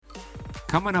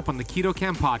Coming up on the Keto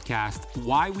Camp podcast,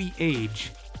 why we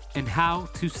age and how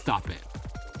to stop it.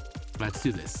 Let's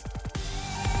do this.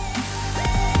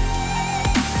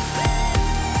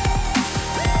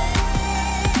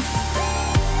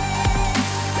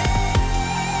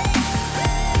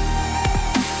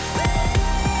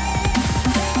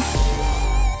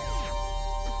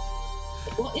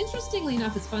 Well, interestingly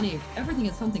enough, it's funny. Everything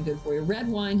is something good for you. Red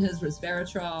wine has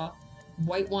resveratrol,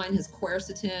 white wine has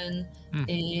quercetin,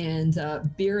 and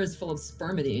beer is full of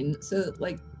spermidine. So,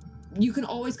 you can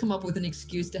always come up with an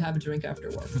excuse to have a drink after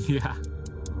work. Yeah.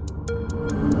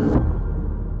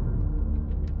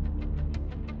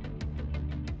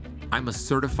 I'm a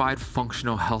certified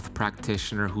functional health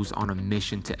practitioner who's on a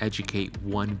mission to educate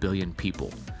 1 billion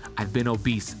people. I've been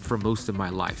obese for most of my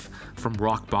life. From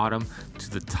rock bottom to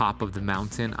the top of the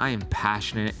mountain, I am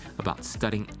passionate about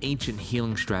studying ancient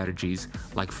healing strategies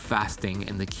like fasting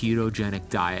and the ketogenic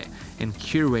diet and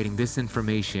curating this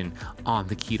information on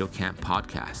the Keto Camp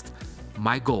podcast.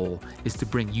 My goal is to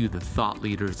bring you the thought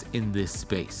leaders in this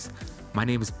space. My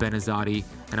name is Ben Azadi,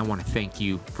 and I want to thank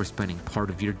you for spending part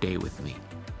of your day with me.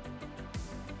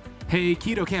 Hey,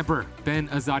 Keto Camper, Ben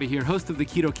Azadi here, host of the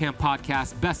Keto Camp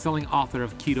podcast, best-selling author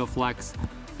of Keto Flex,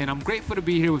 and I'm grateful to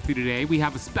be here with you today. We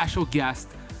have a special guest,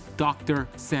 Dr.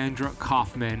 Sandra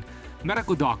Kaufmann,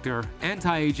 medical doctor,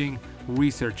 anti-aging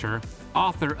researcher,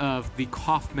 author of the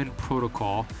Kaufmann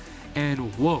Protocol,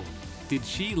 and whoa, did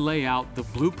she lay out the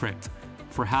blueprint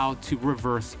for how to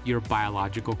reverse your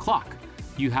biological clock.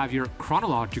 You have your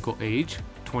chronological age,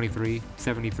 23,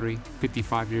 73,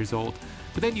 55 years old,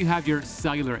 but then you have your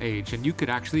cellular age, and you could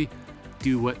actually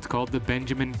do what's called the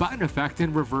Benjamin Button effect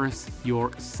and reverse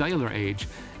your cellular age.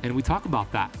 And we talk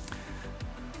about that.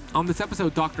 On this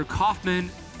episode, Dr. Kaufmann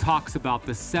talks about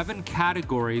the 7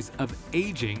 categories of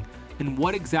aging and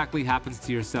what exactly happens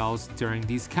to your cells during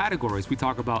these categories. We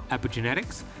talk about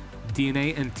epigenetics,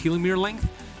 DNA and telomere length,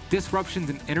 disruptions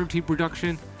in energy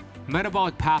production,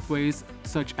 metabolic pathways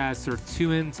such as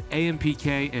sirtuins,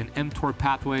 AMPK, and mTOR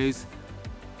pathways.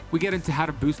 We get into how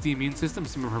to boost the immune system,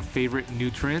 some of her favorite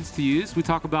nutrients to use. We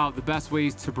talk about the best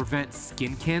ways to prevent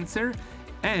skin cancer,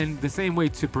 and the same way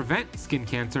to prevent skin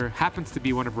cancer happens to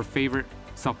be one of her favorite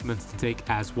supplements to take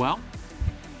as well.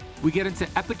 We get into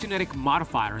epigenetic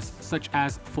modifiers such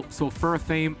as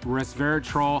sulforaphane,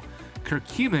 resveratrol,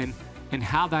 curcumin, and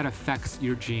how that affects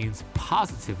your genes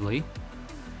positively.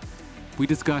 We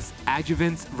discuss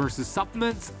adjuvants versus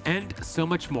supplements and so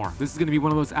much more. This is going to be one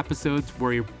of those episodes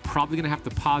where you're probably going to have to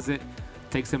pause it,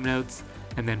 take some notes,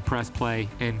 and then press play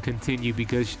and continue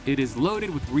because it is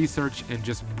loaded with research and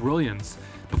just brilliance.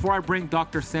 Before I bring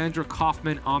Dr. Sandra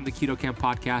Kaufmann on the Keto Camp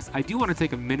podcast, I do want to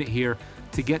take a minute here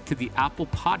to get to the Apple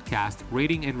Podcast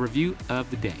rating and review of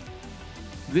the day.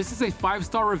 This is a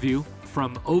 5-star review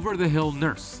from Over the Hill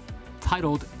Nurse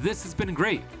titled, "This has been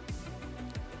great.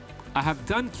 I have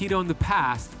done keto in the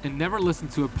past and never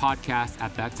listened to a podcast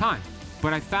at that time,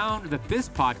 but I found that this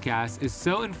podcast is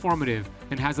so informative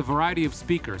and has a variety of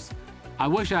speakers. I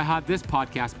wish I had this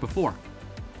podcast before.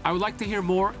 I would like to hear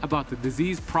more about the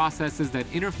disease processes that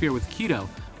interfere with keto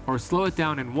or slow it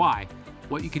down and why,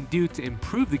 what you can do to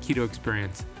improve the keto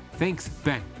experience. Thanks,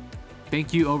 Ben."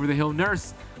 Thank you, Over the Hill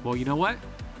Nurse. Well, you know what?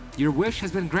 Your wish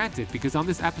has been granted because on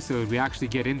this episode, we actually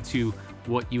get into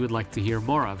what you would like to hear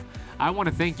more of. I want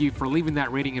to thank you for leaving that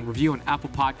rating and review on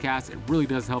Apple Podcasts. It really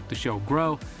does help the show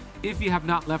grow. If you have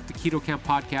not left the Keto Camp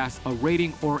podcast a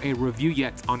rating or a review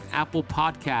yet on Apple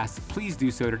Podcasts, please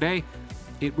do so today.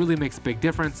 It really makes a big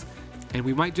difference, and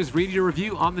we might just read your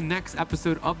review on the next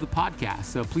episode of the podcast.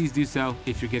 So please do so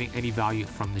if you're getting any value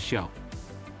from the show.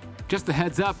 Just a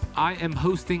heads up, I am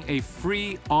hosting a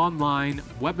free online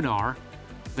webinar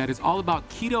that is all about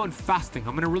keto and fasting.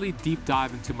 I'm going to really deep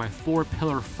dive into my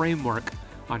 4-pillar framework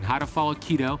on how to follow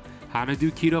keto, how to do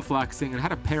keto flexing, and how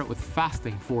to pair it with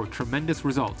fasting for tremendous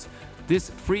results. This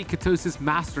free ketosis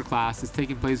masterclass is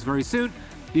taking place very soon.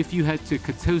 If you head to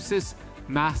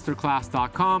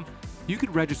ketosismasterclass.com, you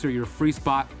could register your free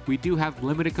spot. We do have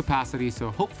limited capacity,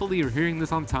 so hopefully you're hearing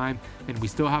this on time and we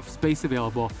still have space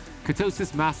available.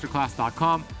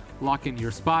 Ketosismasterclass.com, lock in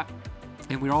your spot.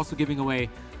 And we're also giving away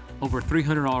over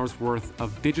 $300 worth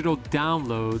of digital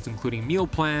downloads, including meal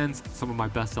plans, some of my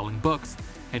best-selling books,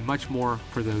 and much more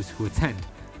for those who attend.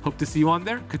 Hope to see you on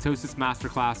there,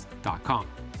 ketosismasterclass.com.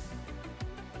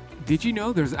 Did you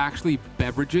know there's actually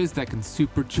beverages that can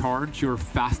supercharge your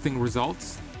fasting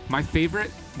results? My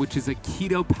favorite, which is a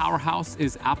keto powerhouse,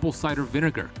 is apple cider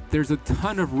vinegar. There's a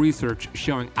ton of research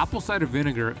showing apple cider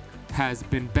vinegar has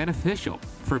been beneficial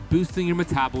for boosting your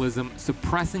metabolism,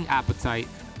 suppressing appetite,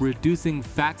 reducing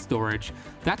fat storage.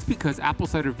 That's because apple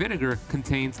cider vinegar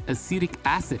contains acetic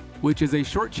acid, which is a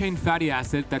short-chain fatty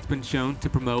acid that's been shown to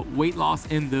promote weight loss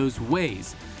in those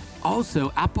ways.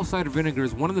 Also, apple cider vinegar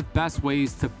is one of the best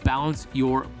ways to balance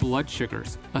your blood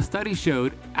sugars. A study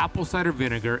showed apple cider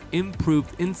vinegar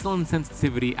improved insulin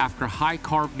sensitivity after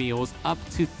high-carb meals up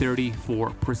to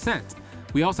 34%.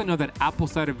 We also know that apple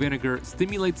cider vinegar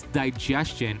stimulates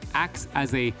digestion, acts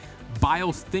as a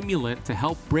biostimulant to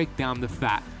help break down the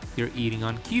fat you're eating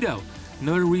on keto.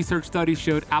 Another research study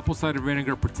showed apple cider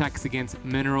vinegar protects against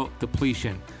mineral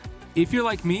depletion. If you're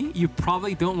like me, you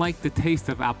probably don't like the taste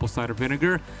of apple cider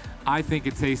vinegar. I think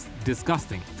it tastes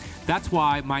disgusting. That's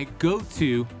why my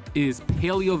go-to is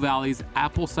Paleo Valley's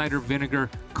apple cider vinegar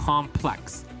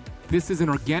complex. This is an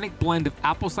organic blend of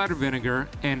apple cider vinegar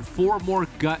and 4 more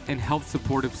gut and health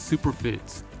supportive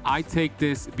superfoods. I take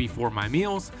this before my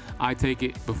meals, I take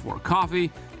it before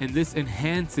coffee, and this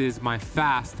enhances my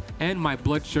fast and my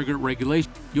blood sugar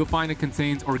regulation. You'll find it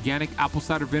contains organic apple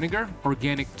cider vinegar,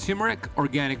 organic turmeric,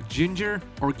 organic ginger,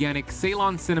 organic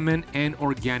Ceylon cinnamon, and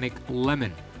organic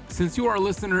lemon. Since you are a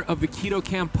listener of the Keto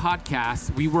Camp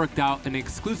podcast, we worked out an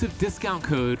exclusive discount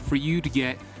code for you to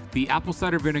get the apple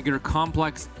cider vinegar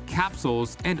complex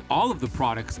capsules and all of the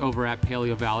products over at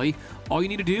Paleo Valley. All you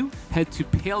need to do, head to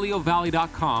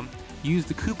paleovalley.com, use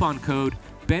the coupon code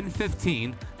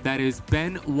BEN15, that is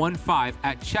BEN15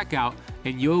 at checkout,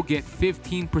 and you'll get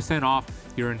 15% off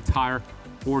your entire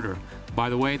order. By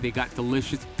the way, they got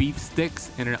delicious beef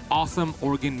sticks and an awesome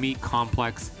organ meat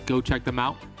complex. Go check them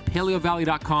out.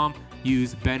 paleovalley.com,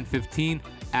 use BEN15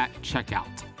 at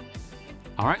checkout.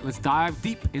 All right, let's dive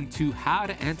deep into how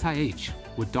to anti-age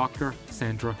with Dr.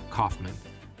 Sandra Kaufmann.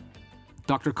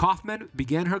 Dr. Kaufmann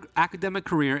began her academic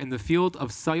career in the field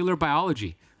of cellular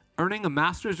biology, earning a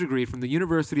master's degree from the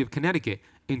University of Connecticut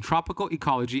in tropical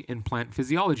ecology and plant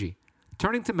physiology.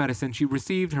 Turning to medicine, she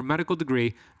received her medical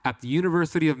degree at the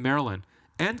University of Maryland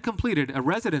and completed a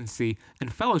residency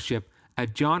and fellowship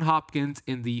at Johns Hopkins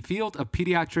in the field of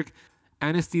pediatric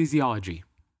anesthesiology.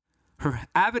 Her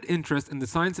avid interest in the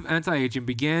science of anti-aging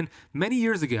began many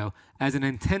years ago as an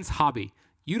intense hobby.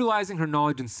 Utilizing her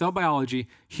knowledge in cell biology,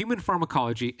 human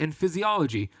pharmacology, and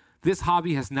physiology, this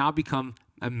hobby has now become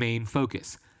a main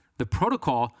focus. The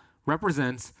protocol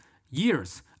represents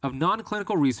years of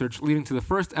non-clinical research leading to the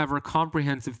first ever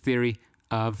comprehensive theory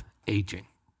of aging.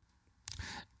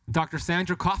 Dr.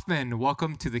 Sandra Kaufmann,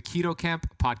 welcome to the Keto Camp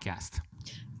podcast.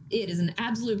 It is an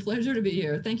absolute pleasure to be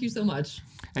here. Thank you so much.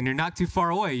 And you're not too far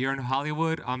away. You're in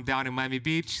Hollywood. I'm down in Miami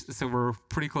Beach, so we're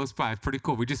pretty close by. It's pretty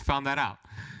cool. We just found that out.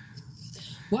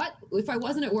 What? If I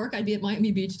wasn't at work, I'd be at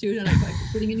Miami Beach too, and I'd be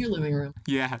sitting in your living room.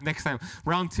 Yeah, next time.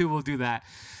 Round 2, we'll do that.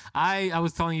 I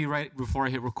was telling you right before I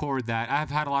hit record that I've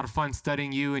had a lot of fun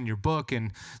studying you and your book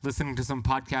and listening to some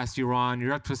podcasts you're on.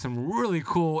 You're up to some really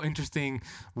cool, interesting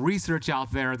research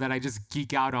out there that I just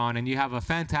geek out on. And you have a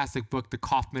fantastic book, The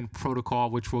Kaufmann Protocol,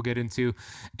 which we'll get into.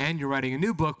 And you're writing a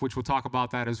new book, which we'll talk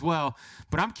about that as well.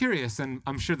 But I'm curious, and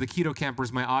I'm sure the Keto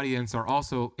Campers, my audience, are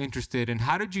also interested in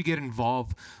how did you get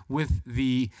involved with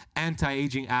the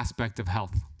anti-aging aspect of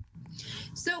health?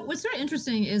 So what's sort of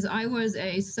interesting is I was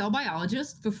a cell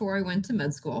biologist before I went to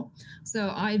med school.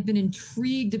 So I've been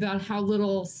intrigued about how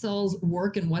little cells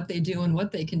work and what they do and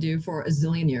what they can do for a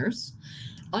zillion years.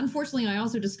 Unfortunately, I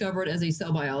also discovered as a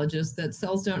cell biologist that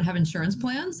cells don't have insurance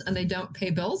plans and they don't pay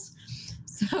bills.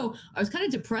 So I was kind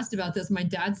of depressed about this. My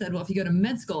dad said, well, if you go to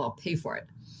med school, I'll pay for it.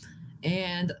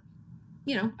 And,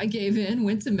 I gave in,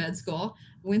 went to med school.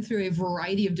 Went through a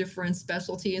variety of different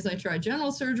specialties. I tried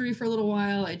general surgery for a little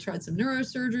while. I tried some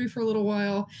neurosurgery for a little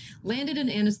while, landed in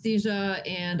anesthesia,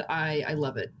 and I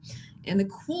love it. And the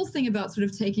cool thing about sort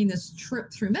of taking this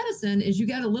trip through medicine is you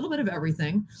get a little bit of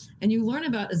everything, and you learn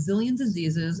about a zillion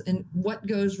diseases and what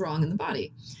goes wrong in the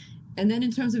body. And then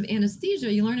in terms of anesthesia,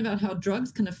 you learn about how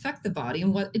drugs can affect the body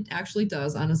and what it actually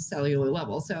does on a cellular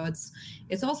level. So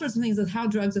it's all sorts of things of how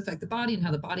drugs affect the body and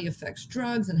how the body affects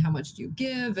drugs and how much do you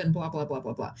give and blah, blah, blah,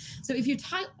 blah, blah. So if you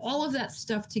tie all of that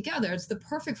stuff together, it's the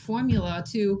perfect formula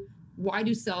to why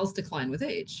do cells decline with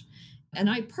age. And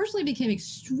I personally became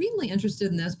extremely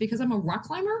interested in this because I'm a rock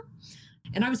climber.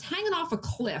 And I was hanging off a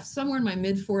cliff somewhere in my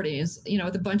mid-40s,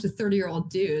 with a bunch of 30-year-old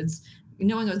dudes,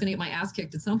 knowing I was going to get my ass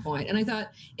kicked at some point. And I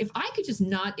thought, if I could just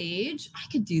not age, I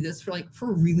could do this for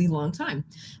a really long time.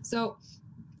 So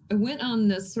I went on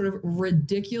this sort of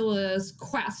ridiculous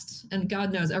quest, and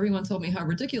God knows everyone told me how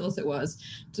ridiculous it was,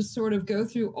 to sort of go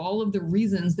through all of the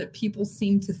reasons that people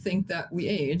seem to think that we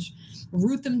age,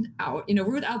 root them out,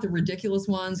 root out the ridiculous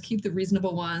ones, keep the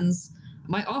reasonable ones,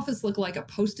 My office looked like a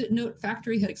Post-it note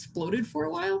factory had exploded for a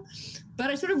while, but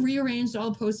I sort of rearranged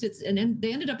all the Post-its, and then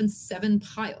they ended up in 7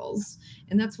 piles.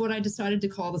 And that's what I decided to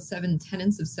call the 7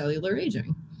 tenets of cellular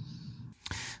aging.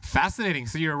 Fascinating.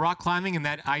 So you're rock climbing and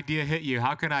that idea hit you.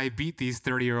 How can I beat these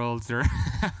 30-year-olds? Or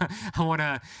I want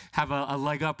to have a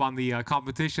leg up on the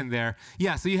competition there.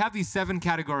 Yeah, so you have these 7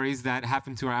 categories that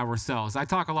happen to our cells. I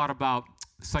talk a lot about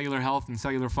cellular health and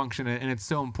cellular function, and it's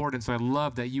so important. So I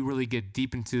love that you really get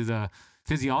deep into the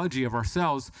physiology of our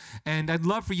cells. And I'd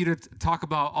love for you to talk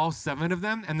about all 7 of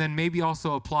them, and then maybe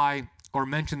also apply or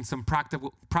mention some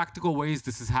practical ways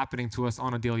this is happening to us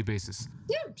on a daily basis.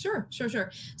 Yeah,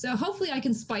 sure. So hopefully I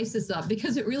can spice this up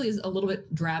because it really is a little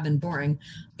bit drab and boring.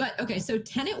 But okay, so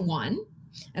tenet 1,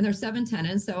 and there's 7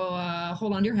 tenets, so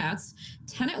hold on to your hats.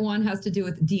 Tenet 1 has to do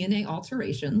with DNA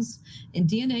alterations, and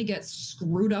DNA gets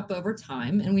screwed up over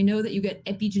time, and we know that you get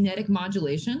epigenetic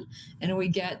modulation, and we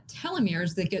get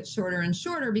telomeres that get shorter and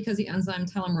shorter because the enzyme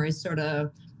telomerase sort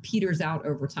of peters out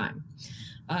over time.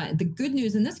 The good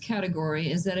news in this category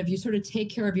is that if you sort of take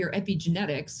care of your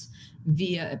epigenetics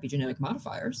via epigenetic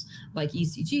modifiers like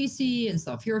ECGC and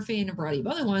sulforaphane and a variety of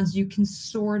other ones, you can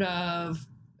sort of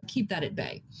keep that at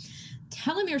bay.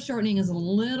 Telomere shortening is a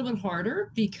little bit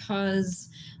harder because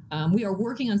we are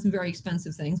working on some very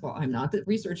expensive things. Well, I'm not. The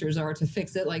researchers are to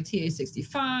fix it, like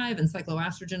TA65 and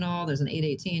cycloestrogenol. There's an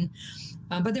 818.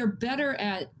 But they're better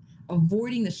at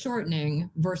avoiding the shortening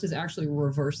versus actually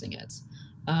reversing it.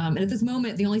 And at this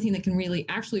moment, the only thing that can really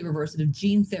actually reverse it is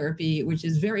gene therapy, which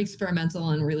is very experimental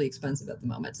and really expensive at the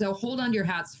moment. So hold on to your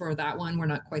hats for that one. We're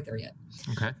not quite there yet.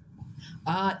 Okay.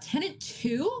 Tenet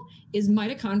 2 is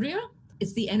mitochondria.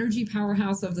 It's the energy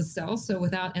powerhouse of the cell. So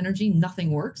without energy,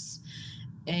 nothing works.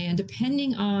 And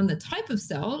depending on the type of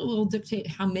cell, it will dictate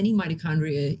how many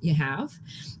mitochondria you have.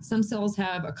 Some cells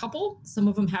have a couple, some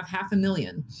of them have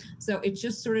 500,000. So it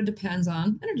just sort of depends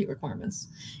on energy requirements.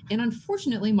 And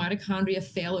unfortunately, mitochondria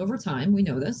fail over time. We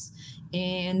know this.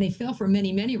 And they fail for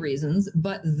many, many reasons.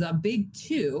 But the big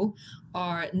 2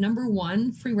 are, number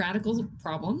 1, free radical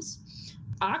problems.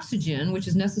 Oxygen, which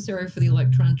is necessary for the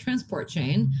electron transport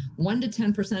chain, 1 to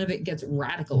 10% of it gets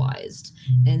radicalized.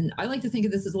 And I like to think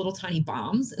of this as little tiny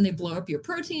bombs, and they blow up your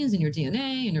proteins and your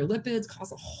DNA and your lipids,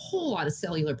 cause a whole lot of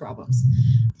cellular problems.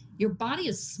 Your body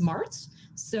is smart,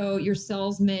 so your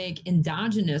cells make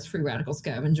endogenous free radical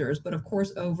scavengers, but of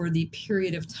course, over the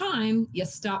period of time, you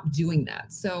stop doing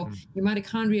that. So your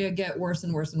mitochondria get worse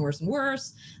and worse and worse and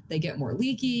worse. They get more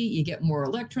leaky, you get more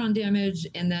electron damage,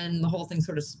 and then the whole thing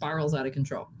sort of spirals out of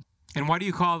control. And why do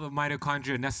you call the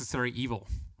mitochondria necessary evil?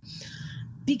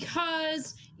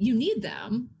 Because you need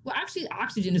them. Well, actually,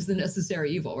 oxygen is the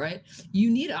necessary evil, right? You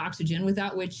need oxygen,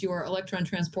 without which your electron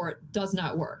transport does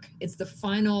not work. It's the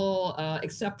final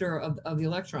acceptor of the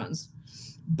electrons.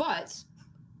 But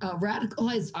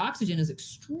radicalized oxygen is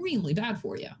extremely bad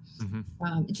for you.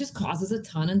 Mm-hmm. It just causes a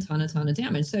ton of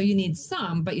damage. So you need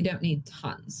some, but you don't need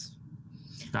tons.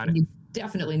 Got it. You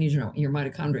definitely need your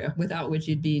mitochondria, without which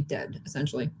you'd be dead,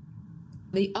 essentially.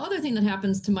 The other thing that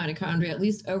happens to mitochondria, at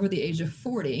least over the age of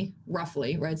 40,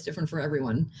 roughly, right, it's different for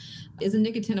everyone, is a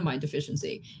nicotinamide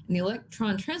deficiency. And the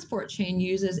electron transport chain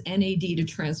uses NAD to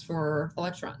transfer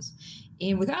electrons.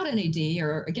 And without NAD,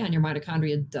 or again, your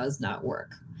mitochondria does not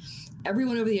work.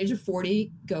 Everyone over the age of 40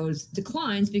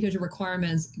 declines because your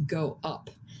requirements go up.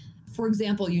 For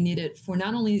example, you need it for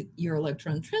not only your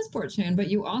electron transport chain, but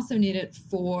you also need it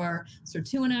for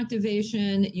sirtuin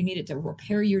activation. You need it to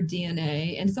repair your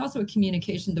DNA. And it's also a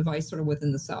communication device sort of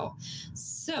within the cell.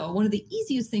 So one of the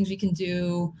easiest things you can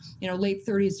do, late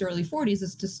 30s to early 40s,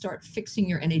 is to start fixing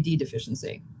your NAD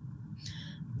deficiency.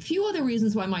 A few other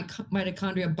reasons why my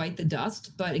mitochondria bite the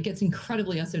dust, but it gets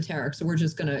incredibly esoteric. So we're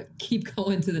just going to keep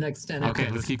going to the next tenet.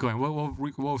 Okay, let's keep going.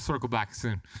 We'll circle back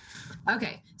soon.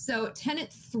 Okay, so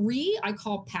tenet 3, I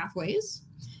call pathways.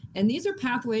 And these are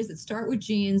pathways that start with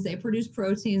genes, they produce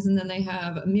proteins, and then they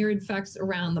have myriad effects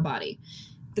around the body.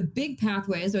 The big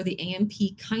pathways are the AMP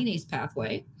kinase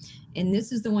pathway. And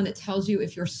this is the one that tells you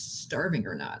if you're starving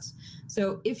or not.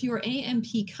 So if your AMP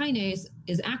kinase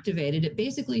is activated, it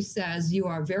basically says you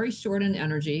are very short on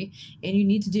energy and you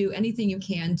need to do anything you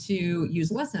can to use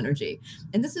less energy.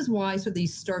 And this is why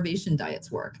these starvation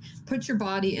diets work. Put your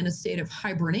body in a state of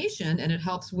hibernation and it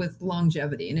helps with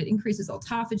longevity, and it increases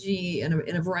autophagy and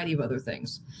a variety of other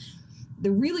things.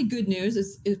 The really good news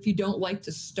is if you don't like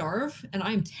to starve, and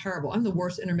I'm terrible. I'm the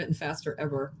worst intermittent faster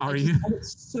ever. Are you? I'm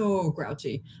so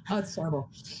grouchy. Oh, it's terrible.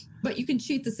 But you can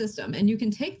cheat the system, and you can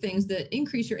take things that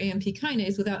increase your AMP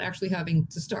kinase without actually having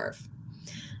to starve.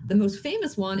 The most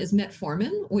famous one is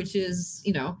metformin, which is,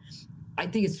 I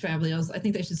think it's fabulous. I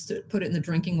think they should put it in the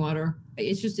drinking water.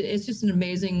 It's just an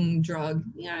amazing drug.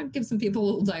 Yeah, give some people a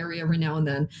little diarrhea every now and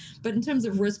then. But in terms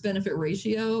of risk benefit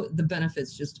ratio, the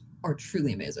benefits just are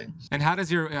truly amazing. And how does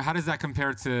that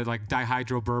compare to like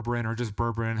dihydroberberine or just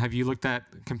berberine? Have you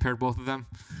compared both of them?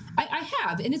 I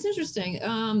have, and it's interesting.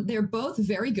 They're both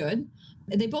very good.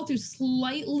 They both do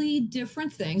slightly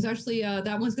different things. Actually,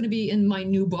 that one's going to be in my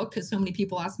new book because so many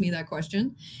people ask me that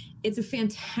question. It's a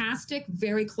fantastic,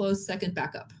 very close second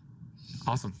backup.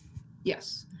 Awesome.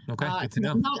 Yes. Okay, good to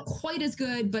know. Not quite as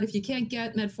good, but if you can't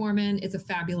get metformin, it's a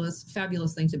fabulous,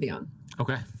 fabulous thing to be on.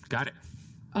 Okay, got it.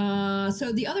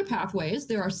 So the other pathways,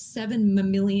 there are 7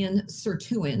 mammalian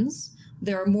sirtuins.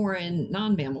 There are more in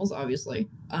non-mammals, obviously.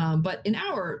 But in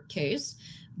our case,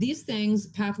 these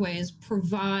pathways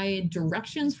provide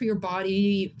directions for your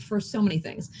body for so many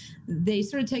things. They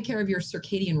sort of take care of your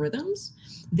circadian rhythms.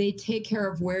 They take care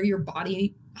of where your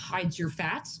body hides your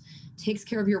fat, takes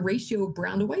care of your ratio of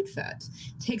brown to white fat,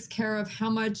 takes care of how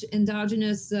much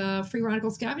endogenous free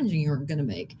radical scavenging you're going to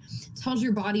make, tells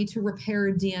your body to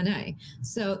repair DNA.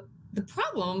 So the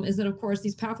problem is that, of course,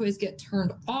 these pathways get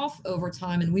turned off over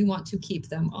time, and we want to keep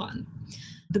them on.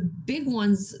 The big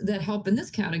ones that help in this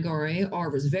category are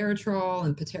resveratrol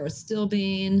and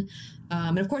pterosilbine.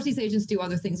 And of course, these agents do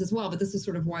other things as well, but this is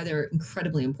sort of why they're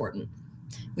incredibly important.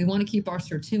 We want to keep our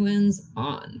sirtuins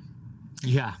on.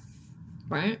 Yeah.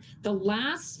 Right? The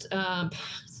last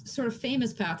sort of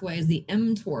famous pathway is the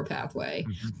mTOR pathway.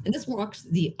 Mm-hmm. And this walks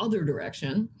the other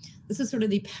direction. This is sort of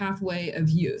the pathway of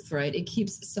youth, right? It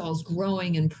keeps cells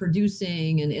growing and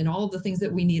producing and all of the things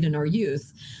that we need in our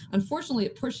youth. Unfortunately,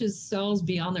 it pushes cells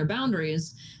beyond their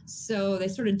boundaries, so they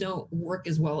sort of don't work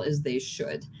as well as they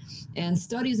should. And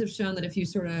studies have shown that if you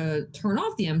sort of turn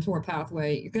off the mTOR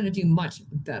pathway, you're going to do much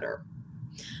better.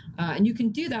 And you can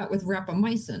do that with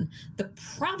rapamycin. The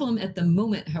problem at the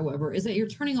moment, however, is that you're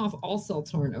turning off all cell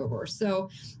turnover. So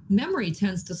memory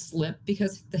tends to slip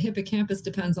because the hippocampus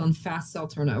depends on fast cell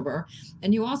turnover.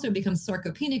 And you also become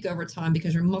sarcopenic over time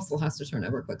because your muscle has to turn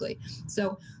over quickly.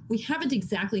 So we haven't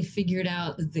exactly figured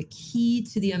out the key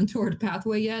to the mTOR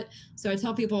pathway yet. So I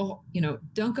tell people,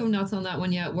 don't go nuts on that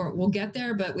one yet. We'll get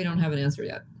there, but we don't have an answer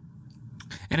yet.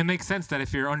 And it makes sense that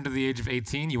if you're under the age of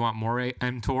 18, you want more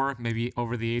mTOR. Maybe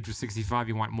over the age of 65,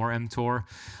 you want more mTOR,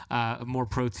 more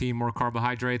protein, more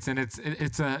carbohydrates. And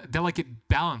it's a delicate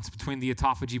balance between the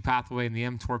autophagy pathway and the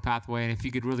mTOR pathway. And if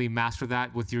you could really master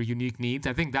that with your unique needs,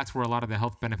 I think that's where a lot of the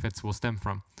health benefits will stem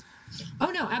from.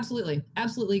 Oh, no, absolutely.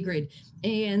 Absolutely agreed.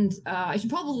 And I should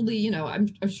probably,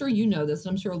 I'm sure you know this,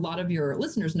 and I'm sure a lot of your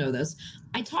listeners know this.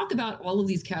 I talk about all of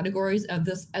these categories of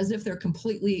this as if they're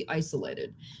completely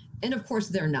isolated. And of course,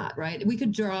 they're not, right? We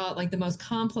could draw like the most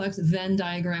complex Venn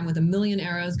diagram with a million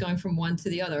arrows going from one to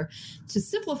the other. To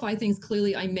simplify things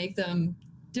clearly, I make them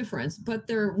different, but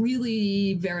they're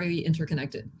really very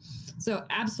interconnected. So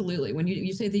absolutely, when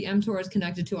you say the mTOR is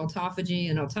connected to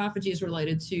autophagy and autophagy is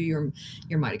related to your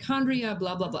mitochondria,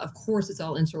 blah, blah, blah, of course it's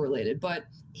all interrelated, but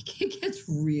it gets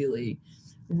really,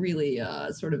 really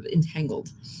sort of entangled.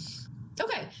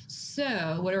 Okay,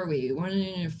 so what are we?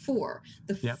 4.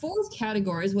 The fourth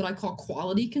category is what I call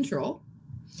quality control.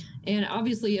 And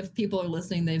obviously, if people are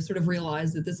listening, they've sort of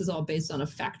realized that this is all based on a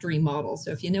factory model.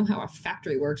 So if you know how a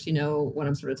factory works, you know what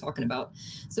I'm sort of talking about.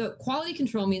 So quality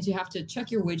control means you have to check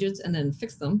your widgets and then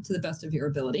fix them to the best of your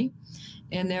ability.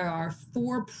 And there are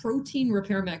 4 protein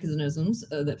repair mechanisms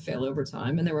that fail over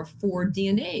time. And there are 4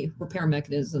 DNA repair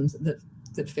mechanisms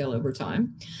that fail over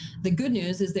time. The good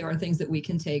news is there are things that we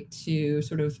can take to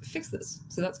sort of fix this.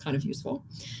 So that's kind of useful.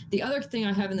 The other thing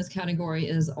I have in this category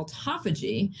is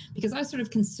autophagy, because I sort of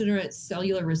consider it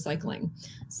cellular recycling.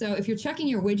 So if you're checking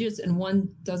your widgets and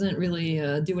one doesn't really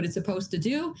do what it's supposed to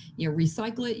do, you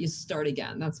recycle it, you start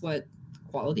again. That's what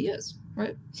quality is,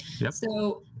 right? Yep.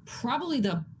 So probably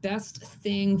the best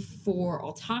thing for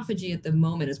autophagy at the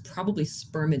moment is probably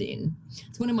spermidine.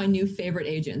 It's one of my new favorite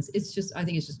agents. I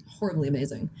think it's just horribly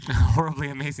amazing. Horribly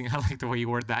amazing. I like the way you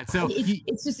word that. So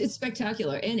it's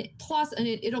spectacular. And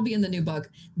it'll be in the new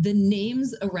book. The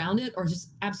names around it are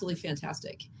just absolutely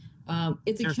fantastic.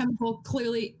 It's a chemical.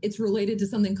 Clearly, it's related to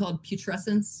something called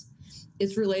putrescence.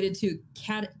 It's related to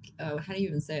how do you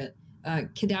even say it?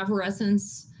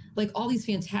 Cadaverescence. Like all these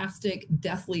fantastic,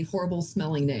 deathly, horrible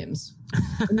smelling names.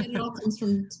 And then it all comes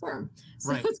from sperm.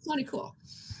 So right. It's kind of cool.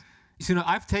 So,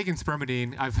 I've taken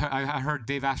spermidine. I heard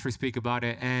Dave Asprey speak about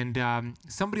it. And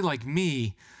somebody like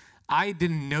me, I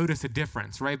didn't notice a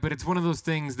difference, right? But it's one of those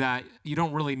things that you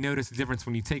don't really notice a difference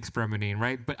when you take spermidine,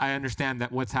 right? But I understand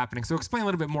that what's happening. So explain a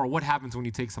little bit more. What happens when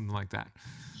you take something like that?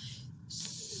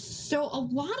 So a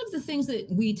lot of the things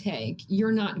that we take,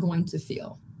 you're not going to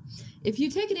feel. If you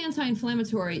take an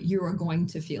anti-inflammatory, you are going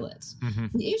to feel it.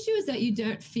 The issue is that you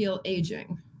don't feel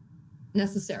aging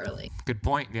necessarily. Good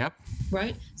point. Yep.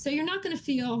 Right? So you're not going to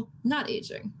feel not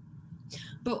aging.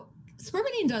 But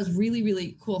spermidine does really,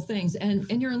 really cool things. And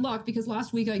you're in luck because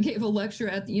last week I gave a lecture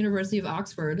at the University of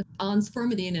Oxford on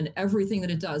spermidine and everything that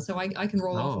it does. So I can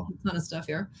roll off a ton of stuff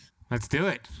here. Let's do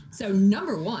it. So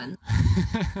number one,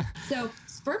 so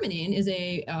spermidine is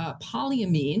a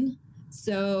polyamine.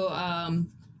 So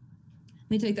let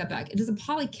me take that back. It is a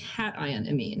polycation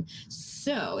amine.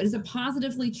 So it is a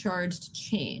positively charged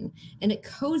chain, and it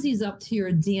cozies up to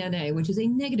your DNA, which is a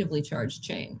negatively charged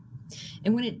chain.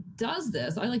 And when it does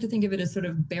this, I like to think of it as sort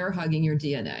of bear hugging your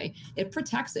DNA. It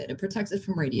protects it. It protects it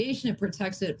from radiation. It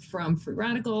protects it from free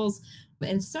radicals.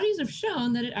 And studies have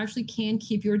shown that it actually can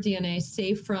keep your DNA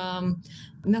safe from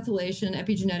methylation,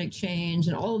 epigenetic change,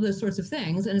 and all of those sorts of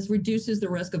things. And it reduces the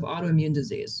risk of autoimmune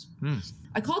disease.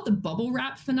 I call it the bubble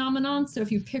wrap phenomenon. So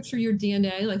if you picture your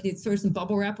DNA, like you throw some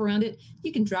bubble wrap around it,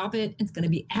 you can drop it. It's going to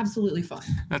be absolutely fine.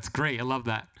 That's great. I love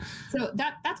that. So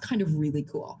that's kind of really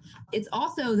cool. It's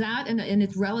also that and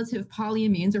its relative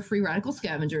polyamines are free radical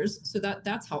scavengers. So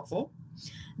that's helpful.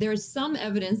 There is some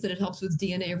evidence that it helps with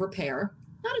DNA repair.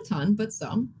 Not a ton, but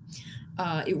some.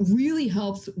 It really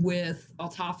helps with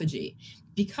autophagy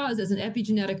because as an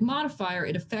epigenetic modifier,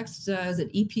 it affects as an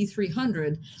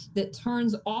EP300 that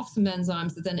turns off some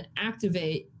enzymes that then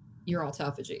activate your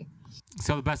autophagy.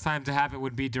 So the best time to have it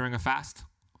would be during a fast?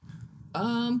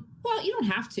 Well, you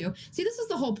don't have to. See, this is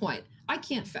the whole point. I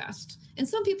can't fast. And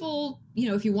some people,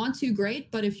 if you want to, great.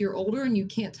 But if you're older and you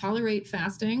can't tolerate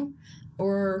fasting,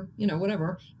 or,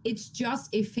 whatever, it's just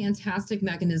a fantastic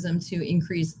mechanism to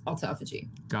increase autophagy.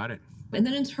 Got it. And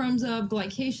then in terms of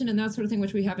glycation and that sort of thing,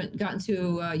 which we haven't gotten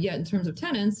to yet in terms of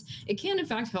tenants, it can in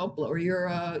fact help lower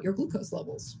your glucose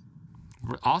levels.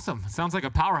 Awesome. Sounds like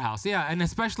a powerhouse. Yeah. And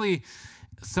especially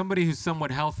somebody who's somewhat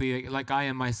healthy, like I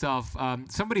am myself,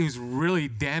 somebody who's really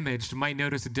damaged might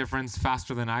notice a difference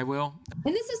faster than I will.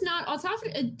 And this is not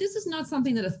autophagy. This is not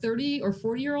something that a 30 or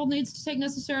 40-year-old needs to take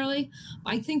necessarily.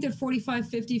 I think that 45,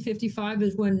 50, 55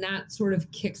 is when that sort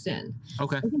of kicks in.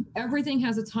 Okay. I think everything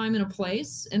has a time and a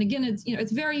place. And again,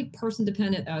 it's very person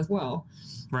dependent as well.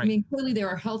 Right. I mean, clearly there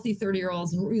are healthy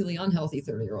 30-year-olds and really unhealthy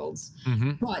 30-year-olds.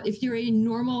 Mm-hmm. But if you're a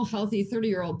normal, healthy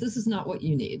 30-year-old, this is not what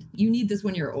you need. You need this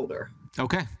when you're older.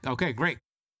 Okay, great.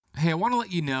 Hey, I want to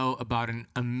let you know about an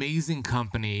amazing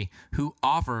company who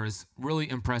offers really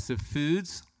impressive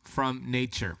foods from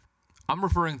nature. I'm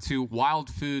referring to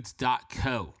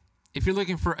wildfoods.co. If you're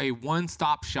looking for a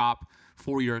one-stop shop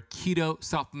for your keto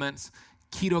supplements,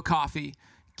 keto coffee,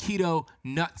 keto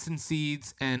nuts and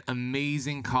seeds, and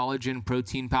amazing collagen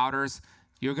protein powders,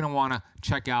 you're going to want to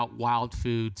check out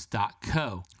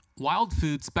wildfoods.co. Wild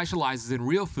Foods specializes in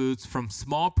real foods from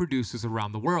small producers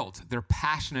around the world. They're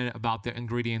passionate about their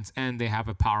ingredients and they have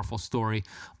a powerful story.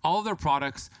 All of their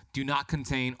products do not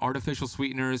contain artificial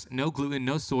sweeteners, no gluten,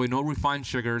 no soy, no refined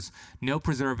sugars, no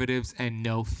preservatives, and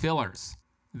no fillers.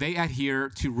 They adhere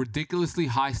to ridiculously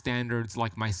high standards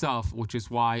like myself, which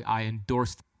is why I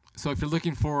endorse them. So if you're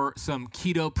looking for some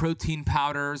keto protein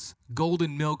powders,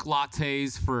 golden milk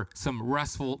lattes for some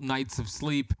restful nights of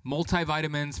sleep,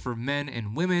 multivitamins for men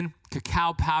and women,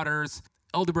 cacao powders,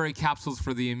 elderberry capsules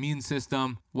for the immune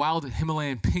system, wild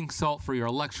Himalayan pink salt for your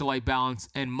electrolyte balance,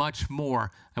 and much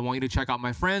more, I want you to check out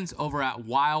my friends over at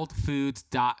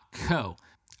wildfoods.co.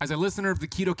 As a listener of the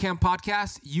Keto Camp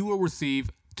podcast, you will receive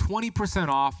 20%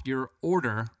 off your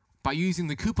order by using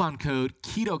the coupon code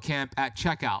KETOCAMP at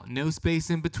checkout. No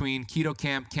space in between.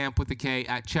 KETOCAMP, camp with a K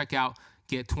at checkout.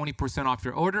 Get 20% off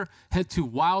your order. Head to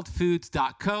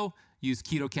wildfoods.co, use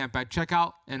KETOCAMP at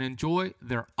checkout, and enjoy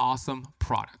their awesome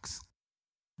products.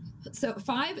 So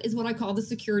 5 is what I call the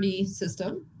security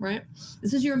system, right?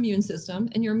 This is your immune system,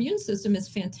 and your immune system is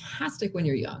fantastic when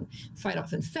you're young. Fight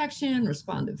off infection,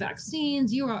 respond to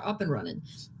vaccines, you are up and running.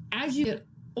 As you get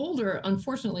older,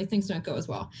 unfortunately, things don't go as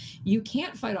well. You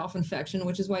can't fight off infection,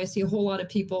 which is why I see a whole lot of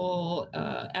people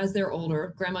as they're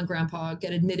older, grandma and grandpa,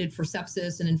 get admitted for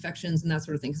sepsis and infections and that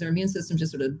sort of thing, because their immune system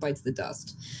just sort of bites the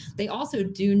dust. They also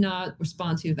do not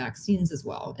respond to vaccines as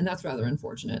well, and that's rather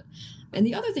unfortunate. And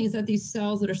the other thing is that these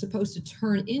cells that are supposed to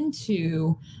turn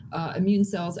into immune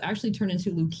cells actually turn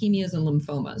into leukemias and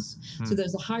lymphomas. So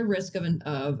there's a high risk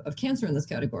of cancer in this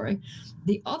category.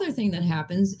 The other thing that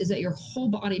happens is that your whole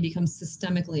body becomes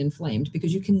systemically inflamed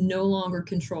because you can no longer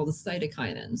control the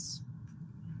cytokinins.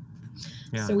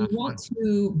 Yeah, so we want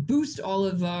to boost all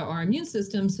of our immune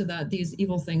system so that these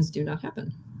evil things do not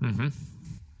happen. Mm-hmm.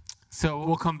 So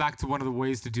we'll come back to one of the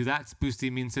ways to do that. It's boost the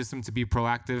immune system to be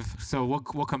proactive. So we'll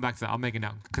come back to that. I'll make it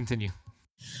now. Continue.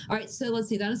 All right, so let's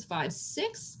see, that is 5.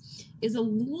 6 is a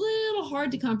little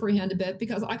hard to comprehend a bit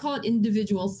because I call it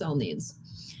individual cell needs.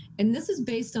 And this is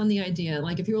based on the idea,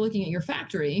 like if you're looking at your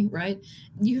factory, right,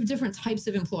 you have different types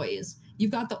of employees.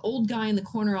 You've got the old guy in the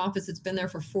corner office that's been there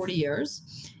for 40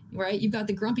 years, right? You've got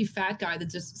the grumpy fat guy that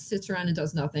just sits around and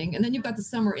does nothing. And then you've got the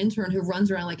summer intern who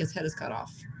runs around like his head is cut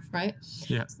off, right?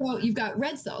 Yeah. So you've got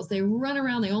red cells. They run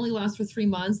around. They only last for 3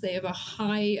 months. They have a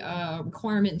high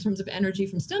requirement in terms of energy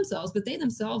from stem cells, but they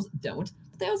themselves don't.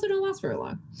 But they also don't last very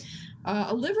long.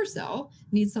 A liver cell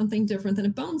needs something different than a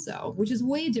bone cell, which is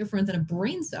way different than a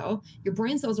brain cell. Your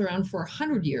brain cells are around for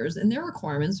 100 years, and their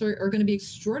requirements are going to be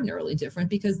extraordinarily different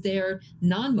because they're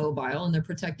non-mobile and they're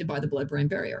protected by the blood-brain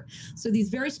barrier. So these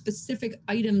very specific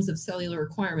items of cellular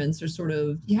requirements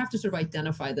are you have to sort of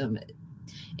identify them.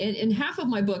 And half of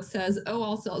my book says, oh,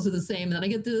 all cells are the same. And then I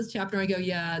get to this chapter and I go,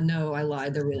 yeah, no, I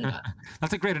lied. They're really not.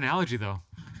 That's a great analogy, though.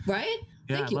 Right?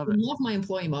 Yeah, Thank you. I I love my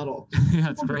employee model.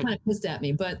 Yeah, it's great. Kind of pissed at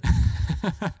me, but...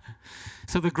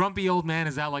 So the grumpy old man,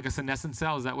 is that like a senescent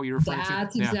cell? Is that what you're referring to?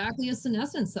 That's exactly a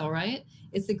senescent cell, right?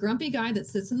 It's the grumpy guy that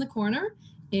sits in the corner.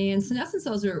 And senescent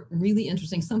cells are really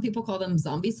interesting. Some people call them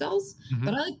zombie cells,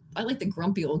 but I like the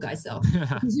grumpy old guy cell.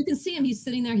 Because you can see him, he's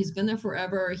sitting there, he's been there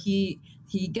forever. He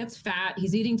gets fat,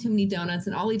 he's eating too many donuts,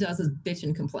 and all he does is bitch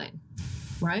and complain,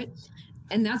 right?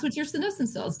 And that's what your senescent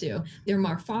cells do. Their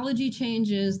morphology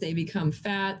changes, they become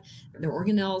fat, their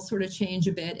organelles sort of change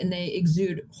a bit, and they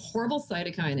exude horrible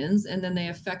cytokinins, and then they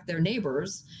affect their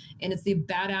neighbors. And it's the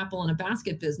bad apple in a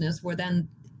basket business where then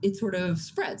it sort of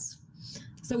spreads.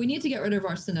 So we need to get rid of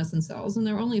our senescent cells, and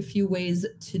there are only a few ways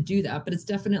to do that, but it's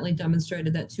definitely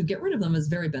demonstrated that to get rid of them is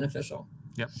very beneficial.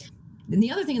 Yep. And the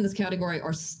other thing in this category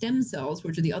are stem cells,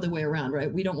 which are the other way around,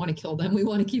 right? We don't want to kill them. We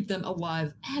want to keep them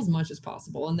alive as much as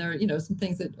possible. And there are, some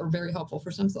things that are very helpful for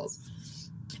stem cells.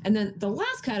 And then the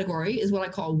last category is what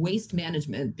I call waste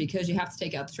management, because you have to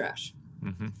take out the trash.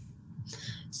 Mm-hmm.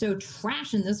 So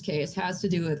trash in this case has to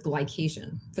do with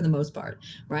glycation for the most part,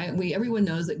 right? Everyone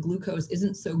knows that glucose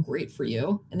isn't so great for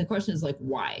you. And the question is like,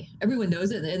 why? Everyone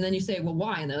knows it. And then you say, well,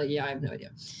 why? And they're like, yeah, I have no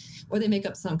idea. Or they make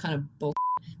up some kind of bull.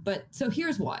 But so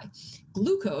here's why.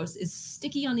 Glucose is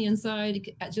sticky on the inside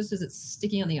just as it's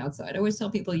sticky on the outside. I always tell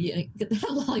people, that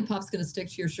lollipop's going to stick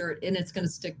to your shirt and it's going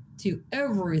to stick to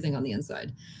everything on the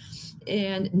inside.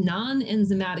 And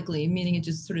non-enzymatically, meaning it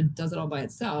just sort of does it all by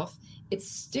itself, it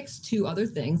sticks to other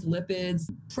things, lipids,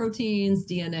 proteins,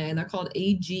 DNA, and they're called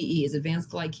AGEs, advanced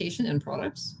glycation end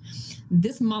products.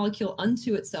 This molecule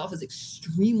unto itself is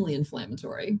extremely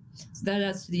inflammatory. So that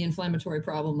adds to the inflammatory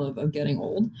problem of getting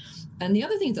old. And the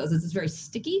other thing it does is it's very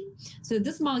sticky. So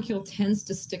this molecule tends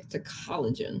to stick to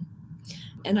collagen.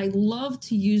 And I love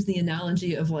to use the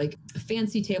analogy of like a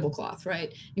fancy tablecloth,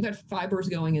 right? You've got fibers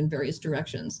going in various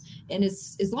directions. And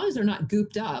as long as they're not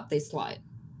gooped up, they slide.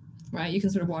 Right? You can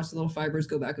sort of watch the little fibers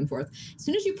go back and forth. As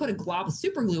soon as you put a glob of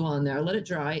super glue on there, let it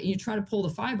dry, and you try to pull the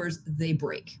fibers, they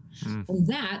break. And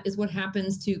that is what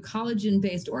happens to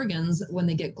collagen-based organs when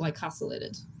they get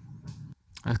glycosylated.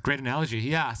 A great analogy.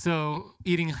 Yeah. So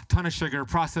eating a ton of sugar,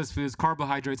 processed foods,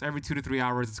 carbohydrates every 2 to 3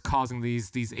 hours is causing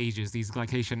these AGEs, these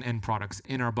glycation end products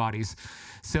in our bodies.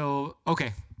 So,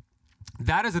 okay.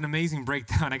 That is an amazing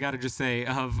breakdown, I got to just say,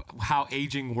 of how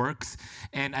aging works.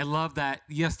 And I love that,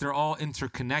 yes, they're all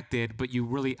interconnected, but you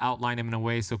really outline them in a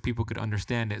way so people could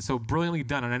understand it. So brilliantly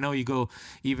done. And I know you go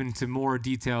even to more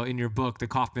detail in your book, The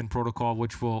Kaufmann Protocol,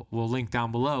 which we'll link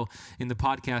down below in the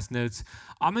podcast notes.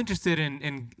 I'm interested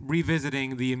in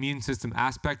revisiting the immune system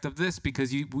aspect of this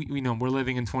because we know we're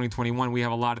living in 2021. We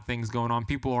have a lot of things going on.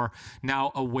 People are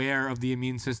now aware of the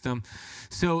immune system.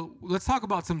 So let's talk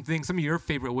about some of your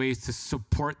favorite ways to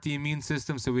support the immune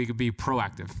system so we could be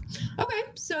proactive. Okay.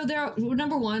 So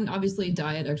number one, obviously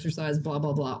diet, exercise, blah,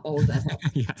 blah, blah, all of that helps.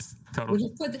 Yes, totally.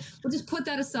 We'll just put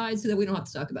that aside so that we don't have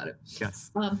to talk about it.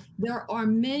 Yes. There are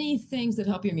many things that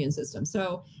help your immune system.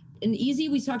 So in easy,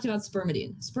 we talked about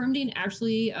spermidine. Spermidine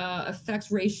actually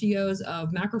affects ratios of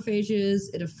macrophages.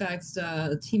 It affects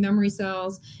T memory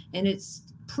cells, and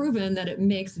it's proven that it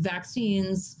makes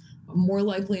vaccines more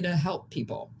likely to help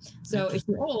people. So if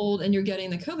you're old and you're getting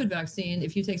the COVID vaccine,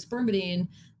 if you take spermidine,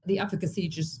 the efficacy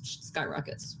just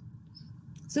skyrockets.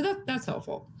 So that's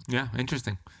helpful. Yeah,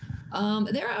 interesting.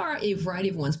 There are a variety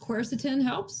of ones. Quercetin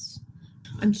helps.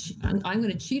 I'm going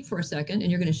to cheat for a second,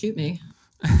 and you're going to shoot me.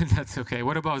 That's okay.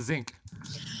 What about zinc?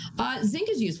 Zinc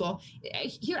is useful.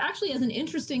 Here, actually, as an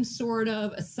interesting sort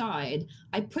of aside,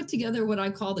 I put together what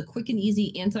I call the quick and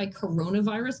easy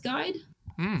anti-coronavirus guide.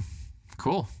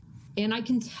 Cool. And I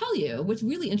can tell you what's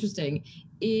really interesting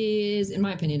is, in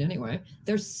my opinion anyway,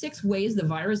 there's 6 ways the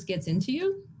virus gets into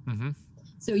you. Mm-hmm.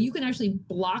 So you can actually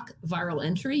block viral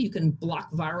entry, you can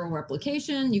block viral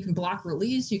replication, you can block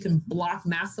release, you can block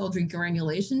mast cell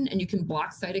degranulation, and you can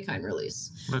block cytokine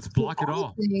release. Let's block it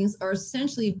all. Things are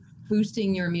essentially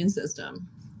boosting your immune system.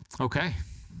 Okay.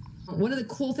 One of the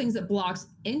cool things that blocks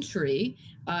entry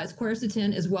is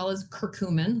quercetin as well as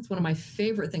curcumin. It's one of my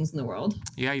favorite things in the world.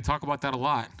 Yeah, you talk about that a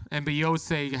lot. But you always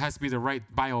say it has to be the right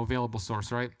bioavailable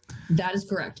source, right? That is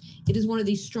correct. It is one of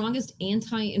the strongest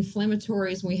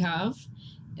anti-inflammatories we have.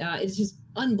 It's just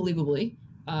unbelievably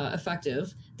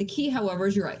effective. The key, however,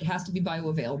 is you're right. It has to be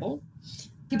bioavailable.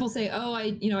 People say, "Oh,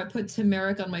 I put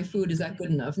turmeric on my food. Is that good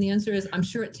enough?" And the answer is, I'm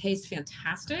sure it tastes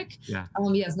fantastic. Yeah.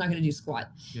 Yeah, it's not going to do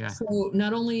squat. Yeah. So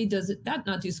not only does that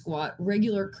not do squat,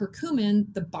 regular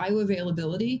curcumin, the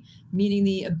bioavailability, meaning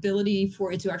the ability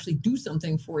for it to actually do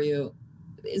something for you,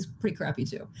 is pretty crappy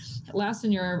too. It lasts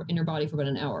in your body for about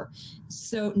an hour.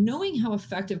 So knowing how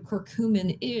effective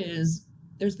curcumin is,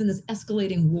 there's been this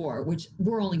escalating war, which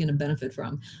we're only going to benefit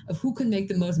from, of who can make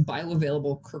the most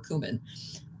bioavailable curcumin.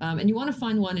 And you want to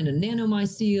find one in a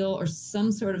nanomycel or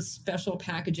some sort of special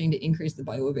packaging to increase the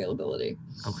bioavailability.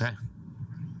 Okay.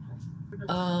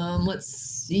 Let's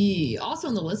see. Also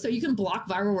on the list, so you can block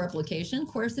viral replication.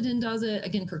 Quercetin does it.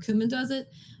 Again, curcumin does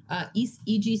it.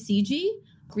 EGCG,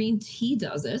 green tea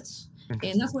does it.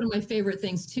 And that's one of my favorite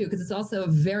things too, because it's also a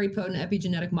very potent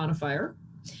epigenetic modifier.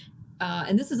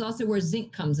 And this is also where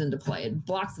zinc comes into play. It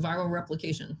blocks viral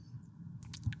replication.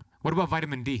 What about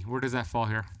vitamin D? Where does that fall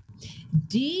here?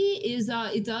 D is,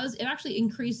 it actually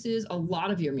increases a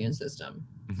lot of your immune system.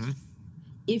 Mm-hmm.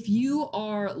 If you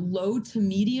are low to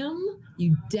medium,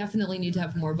 you definitely need to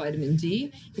have more vitamin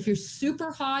D. If you're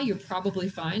super high, you're probably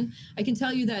fine. I can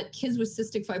tell you that kids with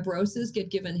cystic fibrosis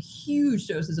get given huge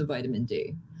doses of vitamin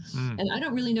D. And I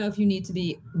don't really know if you need to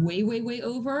be way, way, way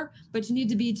over, but you need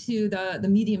to be to the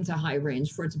medium to high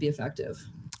range for it to be effective.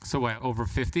 So what, over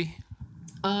 50?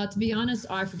 To be honest,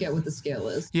 I forget what the scale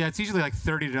is. Yeah, it's usually like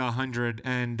 30 to 100.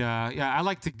 And yeah, I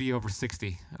like to be over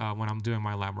 60 when I'm doing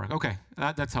my lab work. Okay,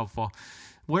 that's helpful.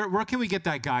 Where can we get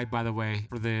that guide, by the way,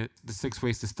 for the 6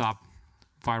 ways to stop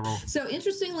viral? So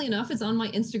interestingly enough, it's on my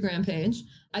Instagram page.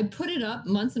 I put it up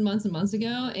months and months and months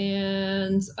ago,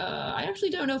 and I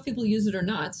actually don't know if people use it or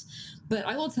not, but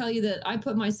I will tell you that I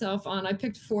put myself on, I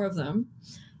picked 4 of them,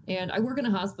 and I work in